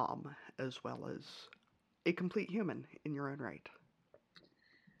a mom as well as a complete human in your own right?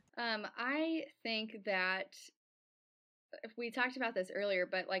 I think that, if we talked about this earlier,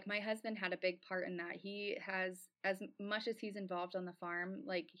 but like, my husband had a big part in that. He has, as much as he's involved on the farm,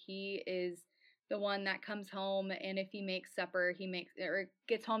 like, he is the one that comes home, and if he makes supper, he makes, or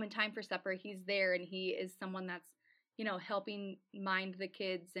gets home in time for supper, he's there, and he is someone that's, helping mind the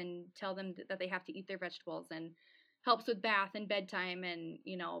kids and tell them that they have to eat their vegetables, and helps with bath and bedtime, and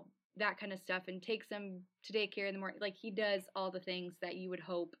that kind of stuff, and takes them to daycare in the morning. Like, he does all the things that you would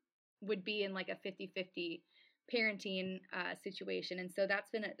hope would be in like a 50-50 parenting situation. And so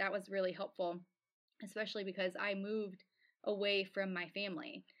that was really helpful, especially because I moved away from my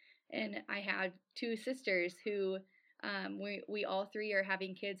family, and I had two sisters who we all three are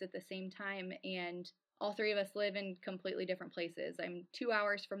having kids at the same time, and all three of us live in completely different places. I'm 2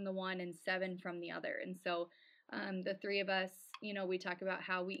 hours from the one and 7 from the other. And so the three of us, we talk about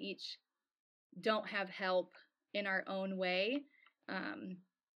how we each don't have help in our own way,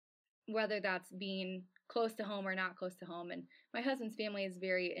 whether that's being close to home or not close to home. And my husband's family is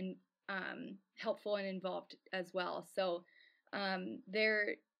very helpful and involved as well. So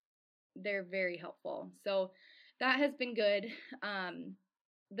they're very helpful. So that has been good.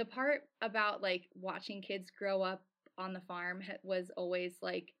 The part about like watching kids grow up on the farm was always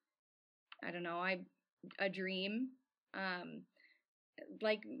like, I don't know, a dream.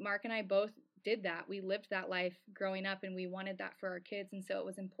 Like, Mark and I both did that. We lived that life growing up, and we wanted that for our kids. And so it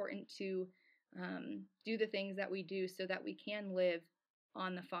was important to do the things that we do so that we can live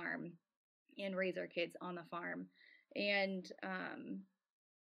on the farm and raise our kids on the farm. And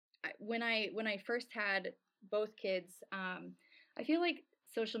when I first had both kids, I feel like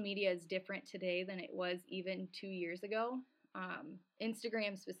social media is different today than it was even 2 years ago.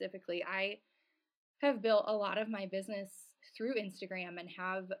 Instagram specifically, I have built a lot of my business through Instagram and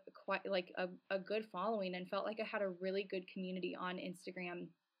have quite like a good following, and felt like I had a really good community on Instagram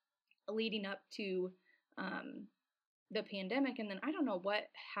leading up to the pandemic. And then I don't know what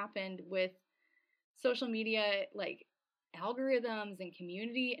happened with social media, like algorithms and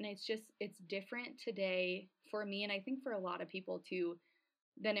community, and it's different today for me, and I think for a lot of people too,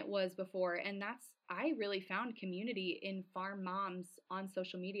 than it was before. And I really found community in farm moms on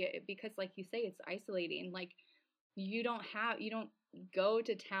social media because, like you say, it's isolating. Like, you don't go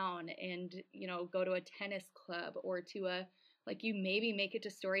to town and, go to a tennis club or to like, you maybe make it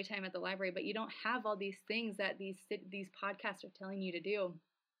to story time at the library, but you don't have all these things that these podcasts are telling you to do.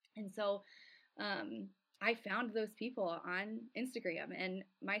 And so, I found those people on Instagram. And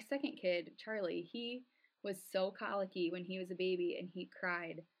my second kid, Charlie, he was so colicky when he was a baby, and he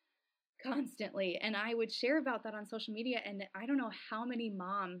cried constantly. And I would share about that on social media, and I don't know how many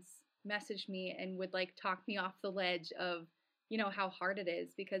moms messaged me and would like talk me off the ledge of, how hard it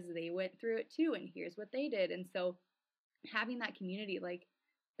is because they went through it too, and here's what they did. And so having that community, like,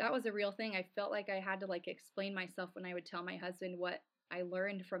 that was a real thing. I felt like I had to like explain myself when I would tell my husband what I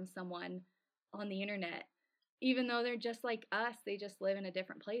learned from someone on the internet, even though they're just like us. They just live in a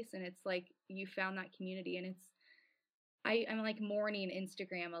different place, and it's like you found that community. And I'm like mourning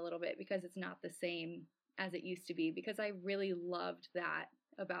Instagram a little bit because it's not the same as it used to be, because I really loved that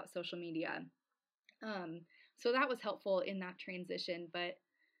about social media. So that was helpful in that transition. But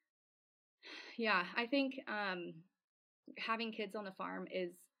yeah, I think having kids on the farm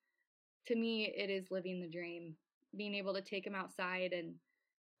is, to me, it is living the dream. Being able to take them outside and,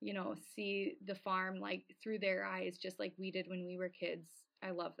 see the farm like through their eyes, just like we did when we were kids.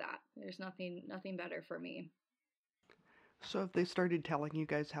 I love that. There's nothing better for me. So have they started telling you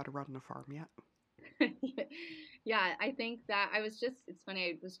guys how to run the farm yet? Yeah, I think that it's funny,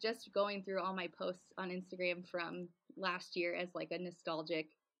 I was just going through all my posts on Instagram from last year as like a nostalgic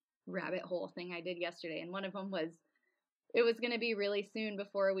rabbit hole thing I did yesterday. And one of them was, it was going to be really soon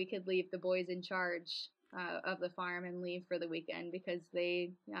before we could leave the boys in charge of the farm and leave for the weekend, because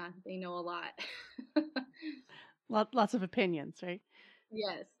they know a lot. Lots of opinions, right?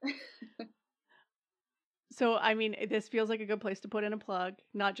 Yes. So, I mean, this feels like a good place to put in a plug,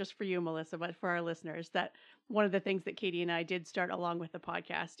 not just for you, Melissa, but for our listeners, that one of the things that Katie and I did start along with the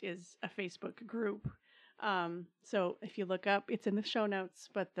podcast is a Facebook group. So if you look up, it's in the show notes,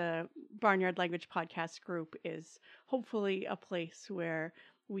 but the Barnyard Language Podcast group is hopefully a place where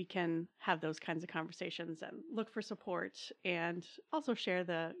we can have those kinds of conversations and look for support, and also share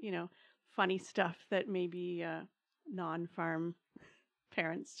the, funny stuff that maybe non-farm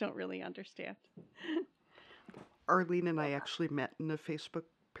parents don't really understand. Arlene and I actually met in a Facebook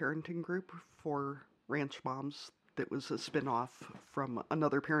parenting group for ranch moms that was a spin-off from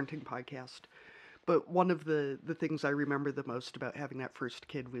another parenting podcast. But one of the things I remember the most about having that first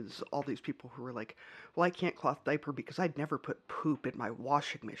kid was all these people who were like, well, I can't cloth diaper because I'd never put poop in my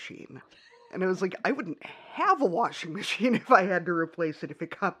washing machine. And I was like, I wouldn't have a washing machine if I had to replace it if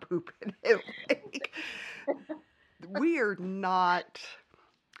it got poop in it. Like, we are not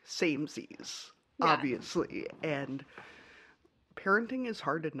samesies, obviously. And parenting is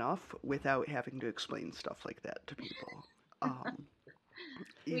hard enough without having to explain stuff like that to people.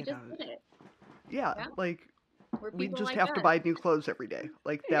 We just did it. Yeah, like, we just like have to us. buy new clothes every day.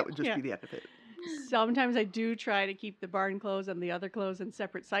 Like, that would just be the end of it. Sometimes I do try to keep the barn clothes and the other clothes in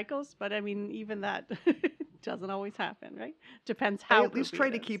separate cycles, but I mean, even that doesn't always happen, right? Depends how. I at least try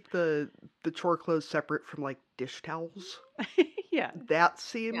to keep the chore clothes separate from, like, dish towels. Yeah. That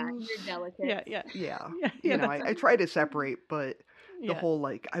seems... Yeah, you're delicate. Yeah. You know, I try to separate, but the whole,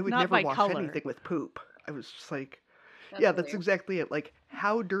 like, I would never wash anything with poop. I was just like... That's exactly it. Like,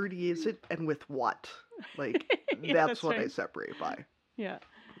 how dirty is it, and with what? Like, that's what I separate by. Yeah.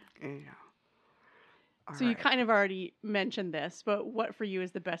 All so you kind of already mentioned this, but what for you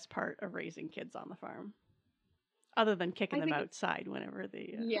is the best part of raising kids on the farm? Other than kicking them outside whenever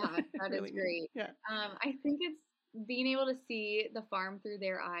they... that is great. Yeah. I think it's being able to see the farm through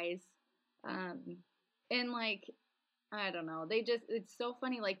their eyes. And like, I don't know, it's so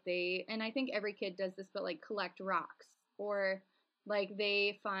funny, like and I think every kid does this, but like collect rocks, or like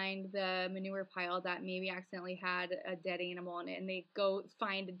they find the manure pile that maybe accidentally had a dead animal in it, and they go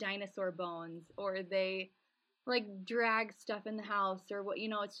find dinosaur bones, or they like drag stuff in the house, or what,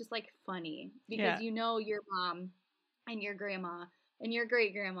 it's just like funny, because your mom and your grandma and your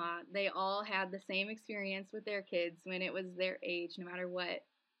great grandma, they all had the same experience with their kids when it was their age, no matter what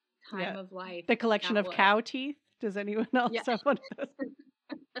time of life. The collection of cow teeth. Does anyone else have one of those?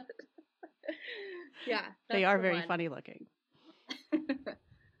 Yeah. They are very funny looking.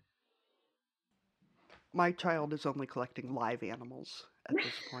 My child is only collecting live animals at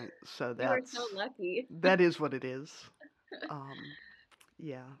this point, so that's... You are so lucky. That is what it is.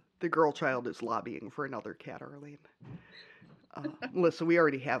 The girl child is lobbying for another cat, Arlene. Melissa, we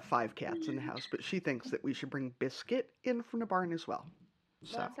already have 5 cats in the house, but she thinks that we should bring Biscuit in from the barn as well.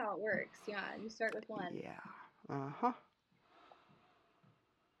 So that's how it works. Yeah, you start with one. Yeah. Uh-huh.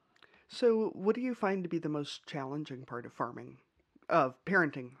 So, what do you find to be the most challenging part of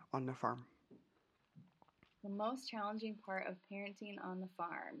parenting on the farm? The most challenging part of parenting on the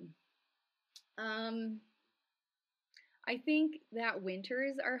farm. Um, I think that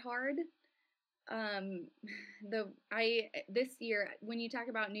winters are hard. Um, this year, when you talk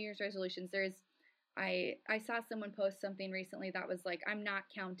about New Year's resolutions, I saw someone post something recently that was like, I'm not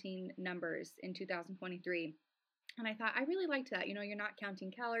counting numbers in 2023. And I thought, I really liked that. You're not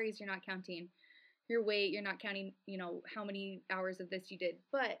counting calories, you're not counting your weight, you're not counting, how many hours of this you did.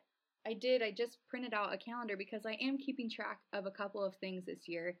 But I just printed out a calendar because I am keeping track of a couple of things this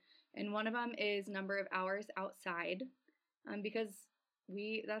year. And one of them is number of hours outside, because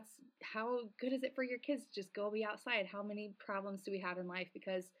that's how good is it for your kids to just go be outside? How many problems do we have in life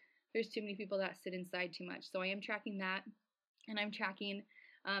because there's too many people that sit inside too much? So I am tracking that, and I'm tracking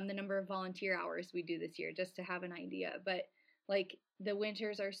the number of volunteer hours we do this year just to have an idea. But like the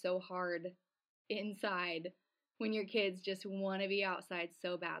winters are so hard inside when your kids just want to be outside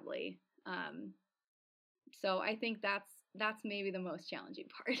so badly. So I think that's maybe the most challenging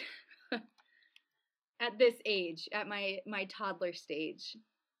part at this age, at my toddler stage.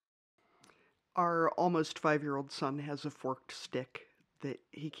 Our almost 5-year-old son has a forked stick that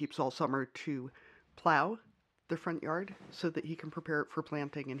he keeps all summer to plow the front yard so that he can prepare it for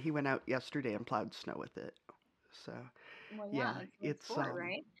planting, and he went out yesterday and plowed snow with it. So, Well, yeah, it's sport,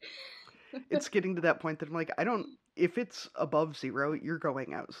 right? it's getting to that point that I'm like, if it's above 0, you're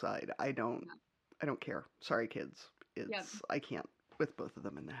going outside. I don't care. Sorry, kids. Yep. I can't with both of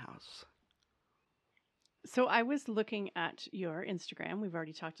them in the house. So I was looking at your Instagram. We've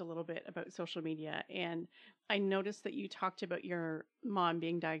already talked a little bit about social media, and I noticed that you talked about your mom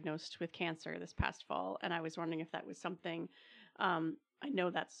being diagnosed with cancer this past fall, and I was wondering if that was something. I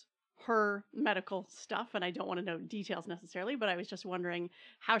know that's her medical stuff, and I don't want to know details necessarily, but I was just wondering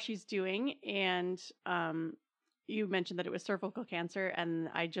how she's doing. And you mentioned that it was cervical cancer, and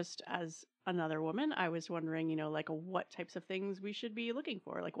I just, as another woman, I was wondering, like what types of things we should be looking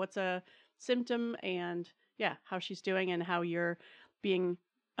for, like what's a symptom, and yeah, how she's doing, and how you're being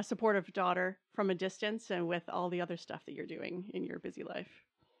a supportive daughter from a distance and with all the other stuff that you're doing in your busy life.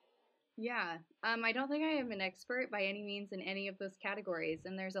 Yeah. I don't think I am an expert by any means in any of those categories,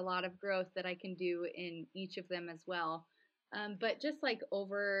 and there's a lot of growth that I can do in each of them as well. But just like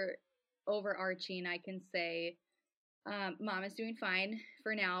overarching, I can say mom is doing fine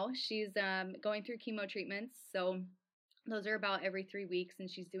for now. She's going through chemo treatments, so those are about every 3 weeks, and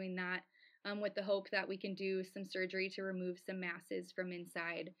she's doing that with the hope that we can do some surgery to remove some masses from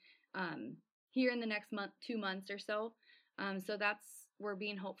inside here in the next 2 months or so. So we're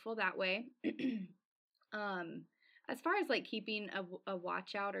being hopeful that way. As far as like keeping a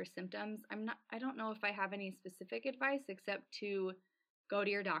watch out or symptoms, I don't know if I have any specific advice except to go to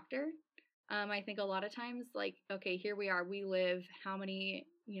your doctor. I think a lot of times, like, okay, here we are, we live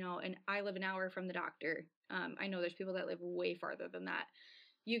and I live an hour from the doctor. I know there's people that live way farther than that.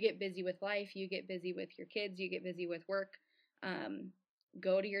 You get busy with life, you get busy with your kids, you get busy with work.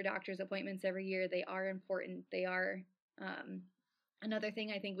 Go to your doctor's appointments every year. They are important. They are another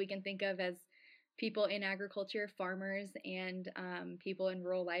thing I think we can think of as people in agriculture, farmers, and people in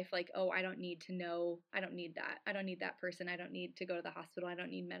rural life, like, oh, I don't need to know. I don't need that. I don't need that person. I don't need to go to the hospital. I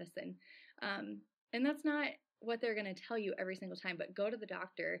don't need medicine. And that's not what they're going to tell you every single time, but go to the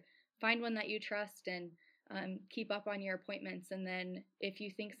doctor, find one that you trust, and keep up on your appointments. And then if you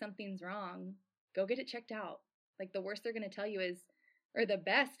think something's wrong, go get it checked out. Like the worst they're going to tell you is, or the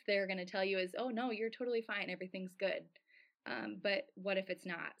best they're going to tell you is, oh no, you're totally fine. Everything's good. But what if it's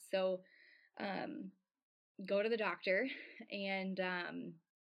not? So go to the doctor. And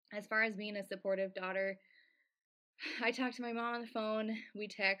as far as being a supportive daughter, I talk to my mom on the phone. We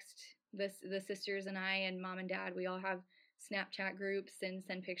text the sisters and I, and mom and dad. We all have Snapchat groups and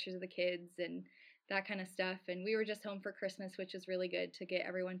send pictures of the kids and that kind of stuff. And we were just home for Christmas, which was really good to get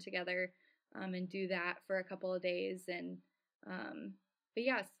everyone together and do that for a couple of days. And but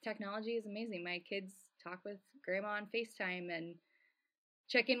yes, technology is amazing. My kids talk with grandma on FaceTime and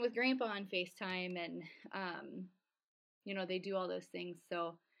check in with grandpa on FaceTime, and they do all those things.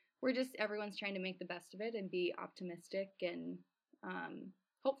 So everyone's trying to make the best of it and be optimistic and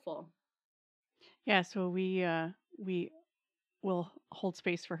hopeful. Yeah, so we will hold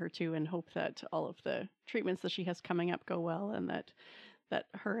space for her too, and hope that all of the treatments that she has coming up go well, and that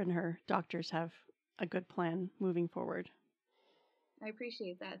her and her doctors have a good plan moving forward. I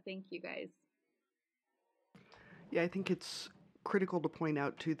appreciate that. Thank you, guys. Yeah, I think it's critical to point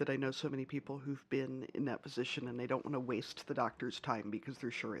out too that I know so many people who've been in that position, and they don't want to waste the doctor's time because they're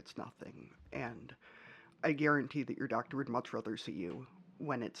sure it's nothing. And I guarantee that your doctor would much rather see you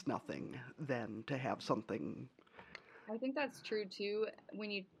when it's nothing than to have something. I think that's true too.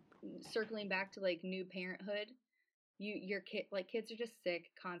 When you circling back to like new parenthood, kids are just sick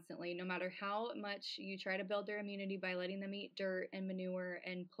constantly. No matter how much you try to build their immunity by letting them eat dirt and manure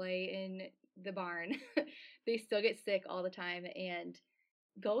and play in the barn, they still get sick all the time. And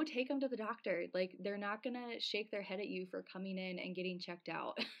go take them to the doctor. Like, they're not gonna shake their head at you for coming in and getting checked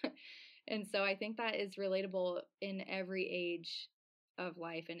out. And so I think that is relatable in every age of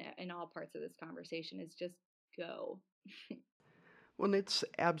life and in all parts of this conversation is just go. Well, it's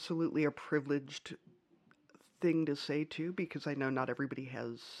absolutely a privileged thing to say too, because I know not everybody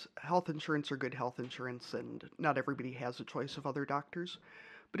has health insurance or good health insurance, and not everybody has a choice of other doctors.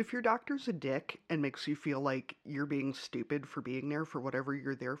 But if your doctor's a dick and makes you feel like you're being stupid for being there for whatever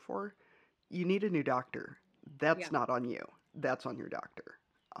you're there for, you need a new doctor. That's Yeah. not on you. That's on your doctor.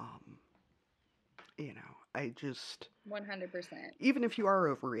 I just, 100%. even if you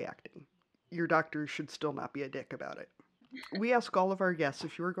are overreacting, your doctor should still not be a dick about it. We ask all of our guests,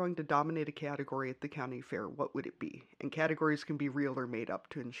 if you were going to dominate a category at the county fair, what would it be? And categories can be real or made up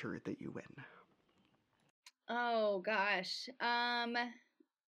to ensure that you win. Oh gosh.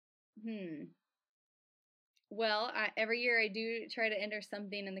 Well, every year I do try to enter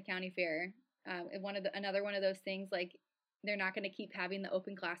something in the county fair. Another one of those things, like, they're not going to keep having the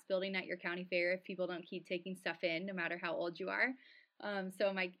open class building at your county fair if people don't keep taking stuff in, no matter how old you are.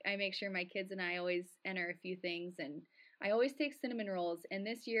 So I make sure my kids and I always enter a few things, and I always take cinnamon rolls. And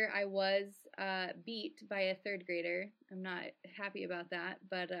this year I was beat by a third grader. I'm not happy about that,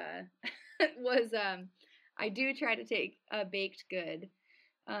 but I do try to take a baked good.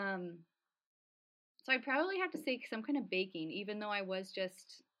 So I probably have to say some kind of baking, even though I was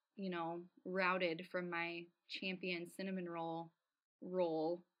just, routed from my champion cinnamon roll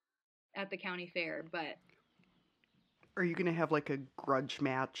at the county fair. But Are you going to have like a grudge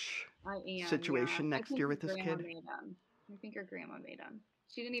match I am, situation yeah. next year with this kid? I think her grandma made them.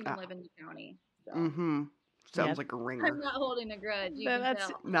 She didn't even live in the county. So. Mm-hmm. Sounds Yeah. like a ringer. I'm not holding a grudge. You can That's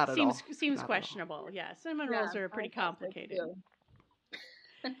tell. Not at all. Seems Not at all. questionable. Yeah, cinnamon rolls are pretty I thought so, complicated.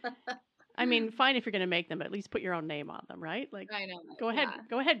 too. I mean, fine if you're going to make them, at least put your own name on them, right? Like, I know. go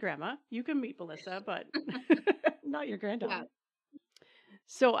ahead, Grandma. You can meet Melissa, but not your granddaughter. Yeah.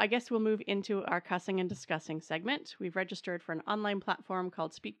 So I guess we'll move into our cussing and discussing segment. We've registered for an online platform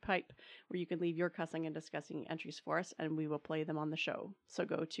called SpeakPipe, where you can leave your cussing and discussing entries for us, and we will play them on the show. So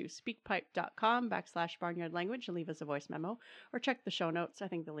go to speakpipe.com/barnyard language and leave us a voice memo, or check the show notes. I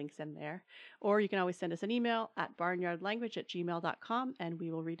think the link's in there. Or you can always send us an email at barnyardlanguage@gmail.com, and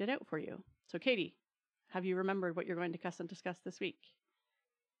we will read it out for you. So Katie, have you remembered what you're going to cuss and discuss this week?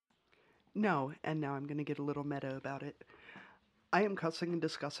 No, and now I'm going to get a little meta about it. I am cussing and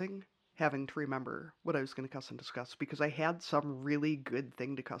discussing, having to remember what I was going to cuss and discuss, because I had some really good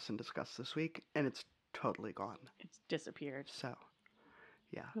thing to cuss and discuss this week, and it's totally gone. It's disappeared. So,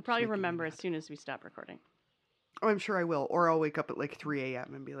 yeah. We'll probably remember as soon as we stop recording. Oh, I'm sure I will. Or I'll wake up at like 3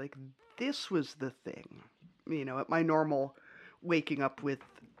 a.m. and be like, this was the thing. At my normal waking up with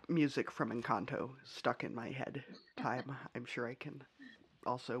music from Encanto stuck in my head time. I'm sure I can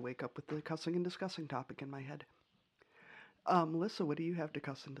also wake up with the cussing and discussing topic in my head. Melissa, what do you have to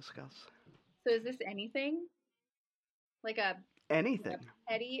cuss and discuss? So is this anything? Like anything?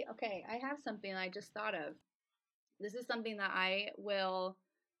 Petty? Okay, I have something I just thought of. This is something that I will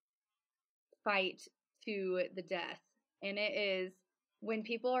fight to the death. And it is when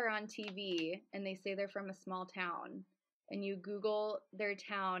people are on TV and they say they're from a small town, and you Google their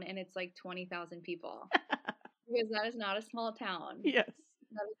town and it's like 20,000 people. Because that is not a small town. Yes.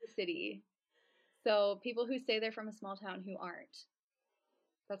 That is a city. So people who say they're from a small town who aren't.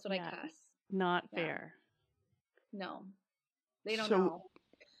 That's what I cuss. Not fair. No. They don't know.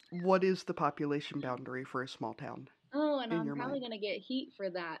 What is the population boundary for a small town? Oh, and I'm probably going to get heat for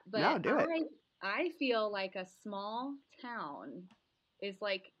that. But no, do it. I feel like a small town is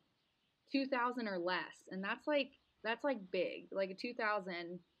like 2,000 or less. And that's like big. Like a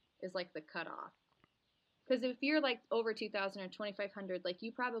 2,000 is like the cutoff. Because if you're like over 2,000 or 2,500, like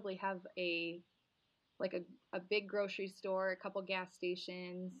you probably have a big grocery store, a couple gas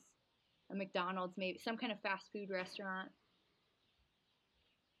stations, a McDonald's, maybe some kind of fast food restaurant.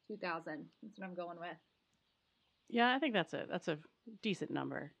 2,000. That's what I'm going with. Yeah, I think that's a decent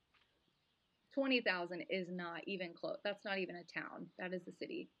number. 20,000 is not even close. That's not even a town. That is a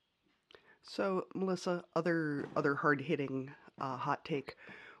city. So, Melissa, other hard-hitting hot take.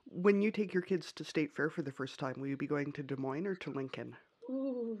 When you take your kids to State Fair for the first time, will you be going to Des Moines or to Lincoln?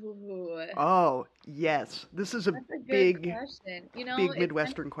 Ooh, Oh, yes. This is a that's a good big, question. You know, big it's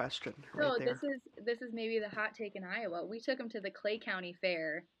Midwestern question right so there. this is maybe the hot take in Iowa. We took them to the Clay County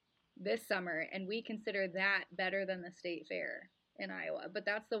Fair this summer, and we consider that better than the state fair in Iowa. But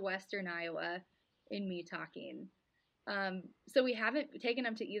that's the Western Iowa in me talking. So we haven't taken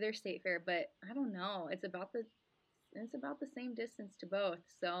them to either state fair, but I don't know. It's about the same distance to both.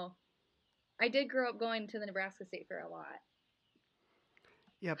 So I did grow up going to the Nebraska State Fair a lot.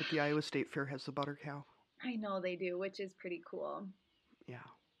 Yeah, but the Iowa State Fair has the butter cow. I know they do, which is pretty cool. Yeah.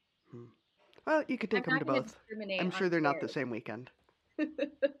 Hmm. Well, you could I'm take them not to going to both. discriminate I'm on sure they're not the fairs. same weekend.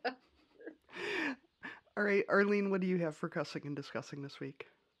 All right, Arlene, what do you have for cussing and discussing this week?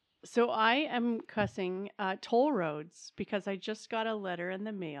 So I am cussing toll roads because I just got a letter in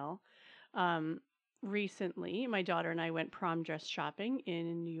the mail um, recently. My daughter and I went prom dress shopping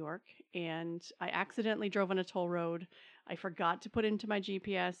in New York, and I accidentally drove on a toll road. I forgot to put into my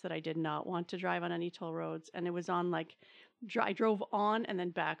GPS that I did not want to drive on any toll roads, and it was on like I drove on and then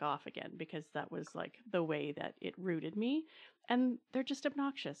back off again because that was like the way that it routed me. And they're just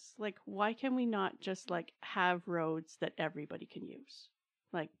obnoxious. Like, why can we not just like have roads that everybody can use?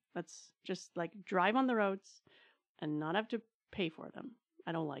 Like, let's just like drive on the roads and not have to pay for them.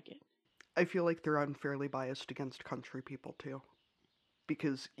 I don't like it. I feel like they're unfairly biased against country people, too.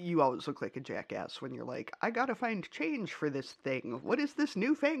 Because you always look like a jackass when you're like, I gotta find change for this thing. What is this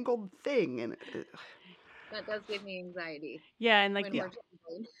newfangled thing? And That does give me anxiety Yeah, and like when yeah, we're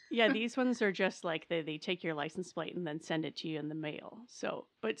traveling. yeah, these ones are just like they take your license plate and then send it to you in the mail. So,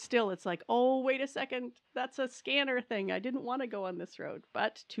 but still, it's like, oh, wait a second, that's a scanner thing. I didn't want to go on this road,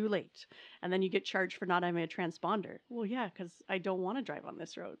 but too late. And then you get charged for not having a transponder. Well, yeah, because I don't want to drive on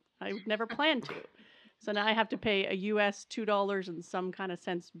this road. I would never plan to. So now I have to pay a US $2 and some kind of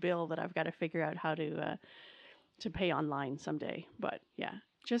cents bill that I've got to figure out how to pay online someday. But yeah,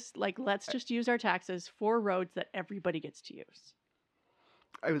 just like let's just use our taxes for roads that everybody gets to use.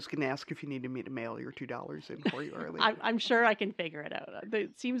 I was gonna ask if you needed me to mail your $2 in for you, Arlene. I'm sure I can figure it out.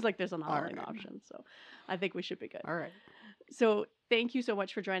 It seems like there's an All online right. option, so I think we should be good. All right. So thank you so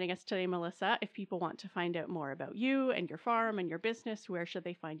much for joining us today, Melissa. If people want to find out more about you and your farm and your business, where should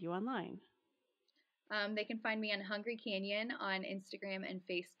they find you online? They can find me on Hungry Canyon on Instagram and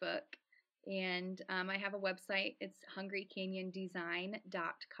Facebook. And I have a website. It's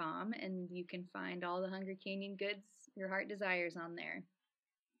hungrycanyondesign.com. And you can find all the Hungry Canyon goods your heart desires on there.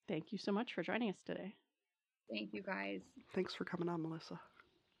 Thank you so much for joining us today. Thank you, guys. Thanks for coming on, Melissa.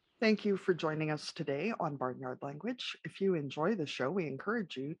 Thank you for joining us today on Barnyard Language. If you enjoy the show, we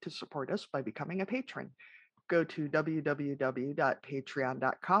encourage you to support us by becoming a patron. Go to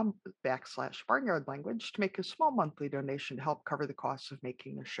www.patreon.com/barnyardlanguage to make a small monthly donation to help cover the costs of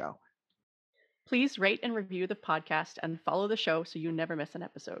making the show. Please rate and review the podcast and follow the show so you never miss an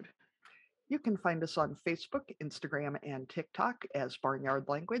episode. You can find us on Facebook, Instagram, and TikTok as Barnyard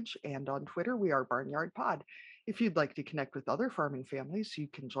Language, and on Twitter, we are Barnyard Pod. If you'd like to connect with other farming families, you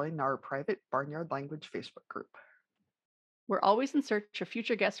can join our private Barnyard Language Facebook group. We're always in search of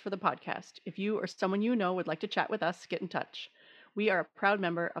future guests for the podcast. If you or someone you know would like to chat with us, get in touch. We are a proud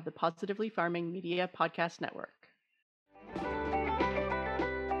member of the Positively Farming Media Podcast Network.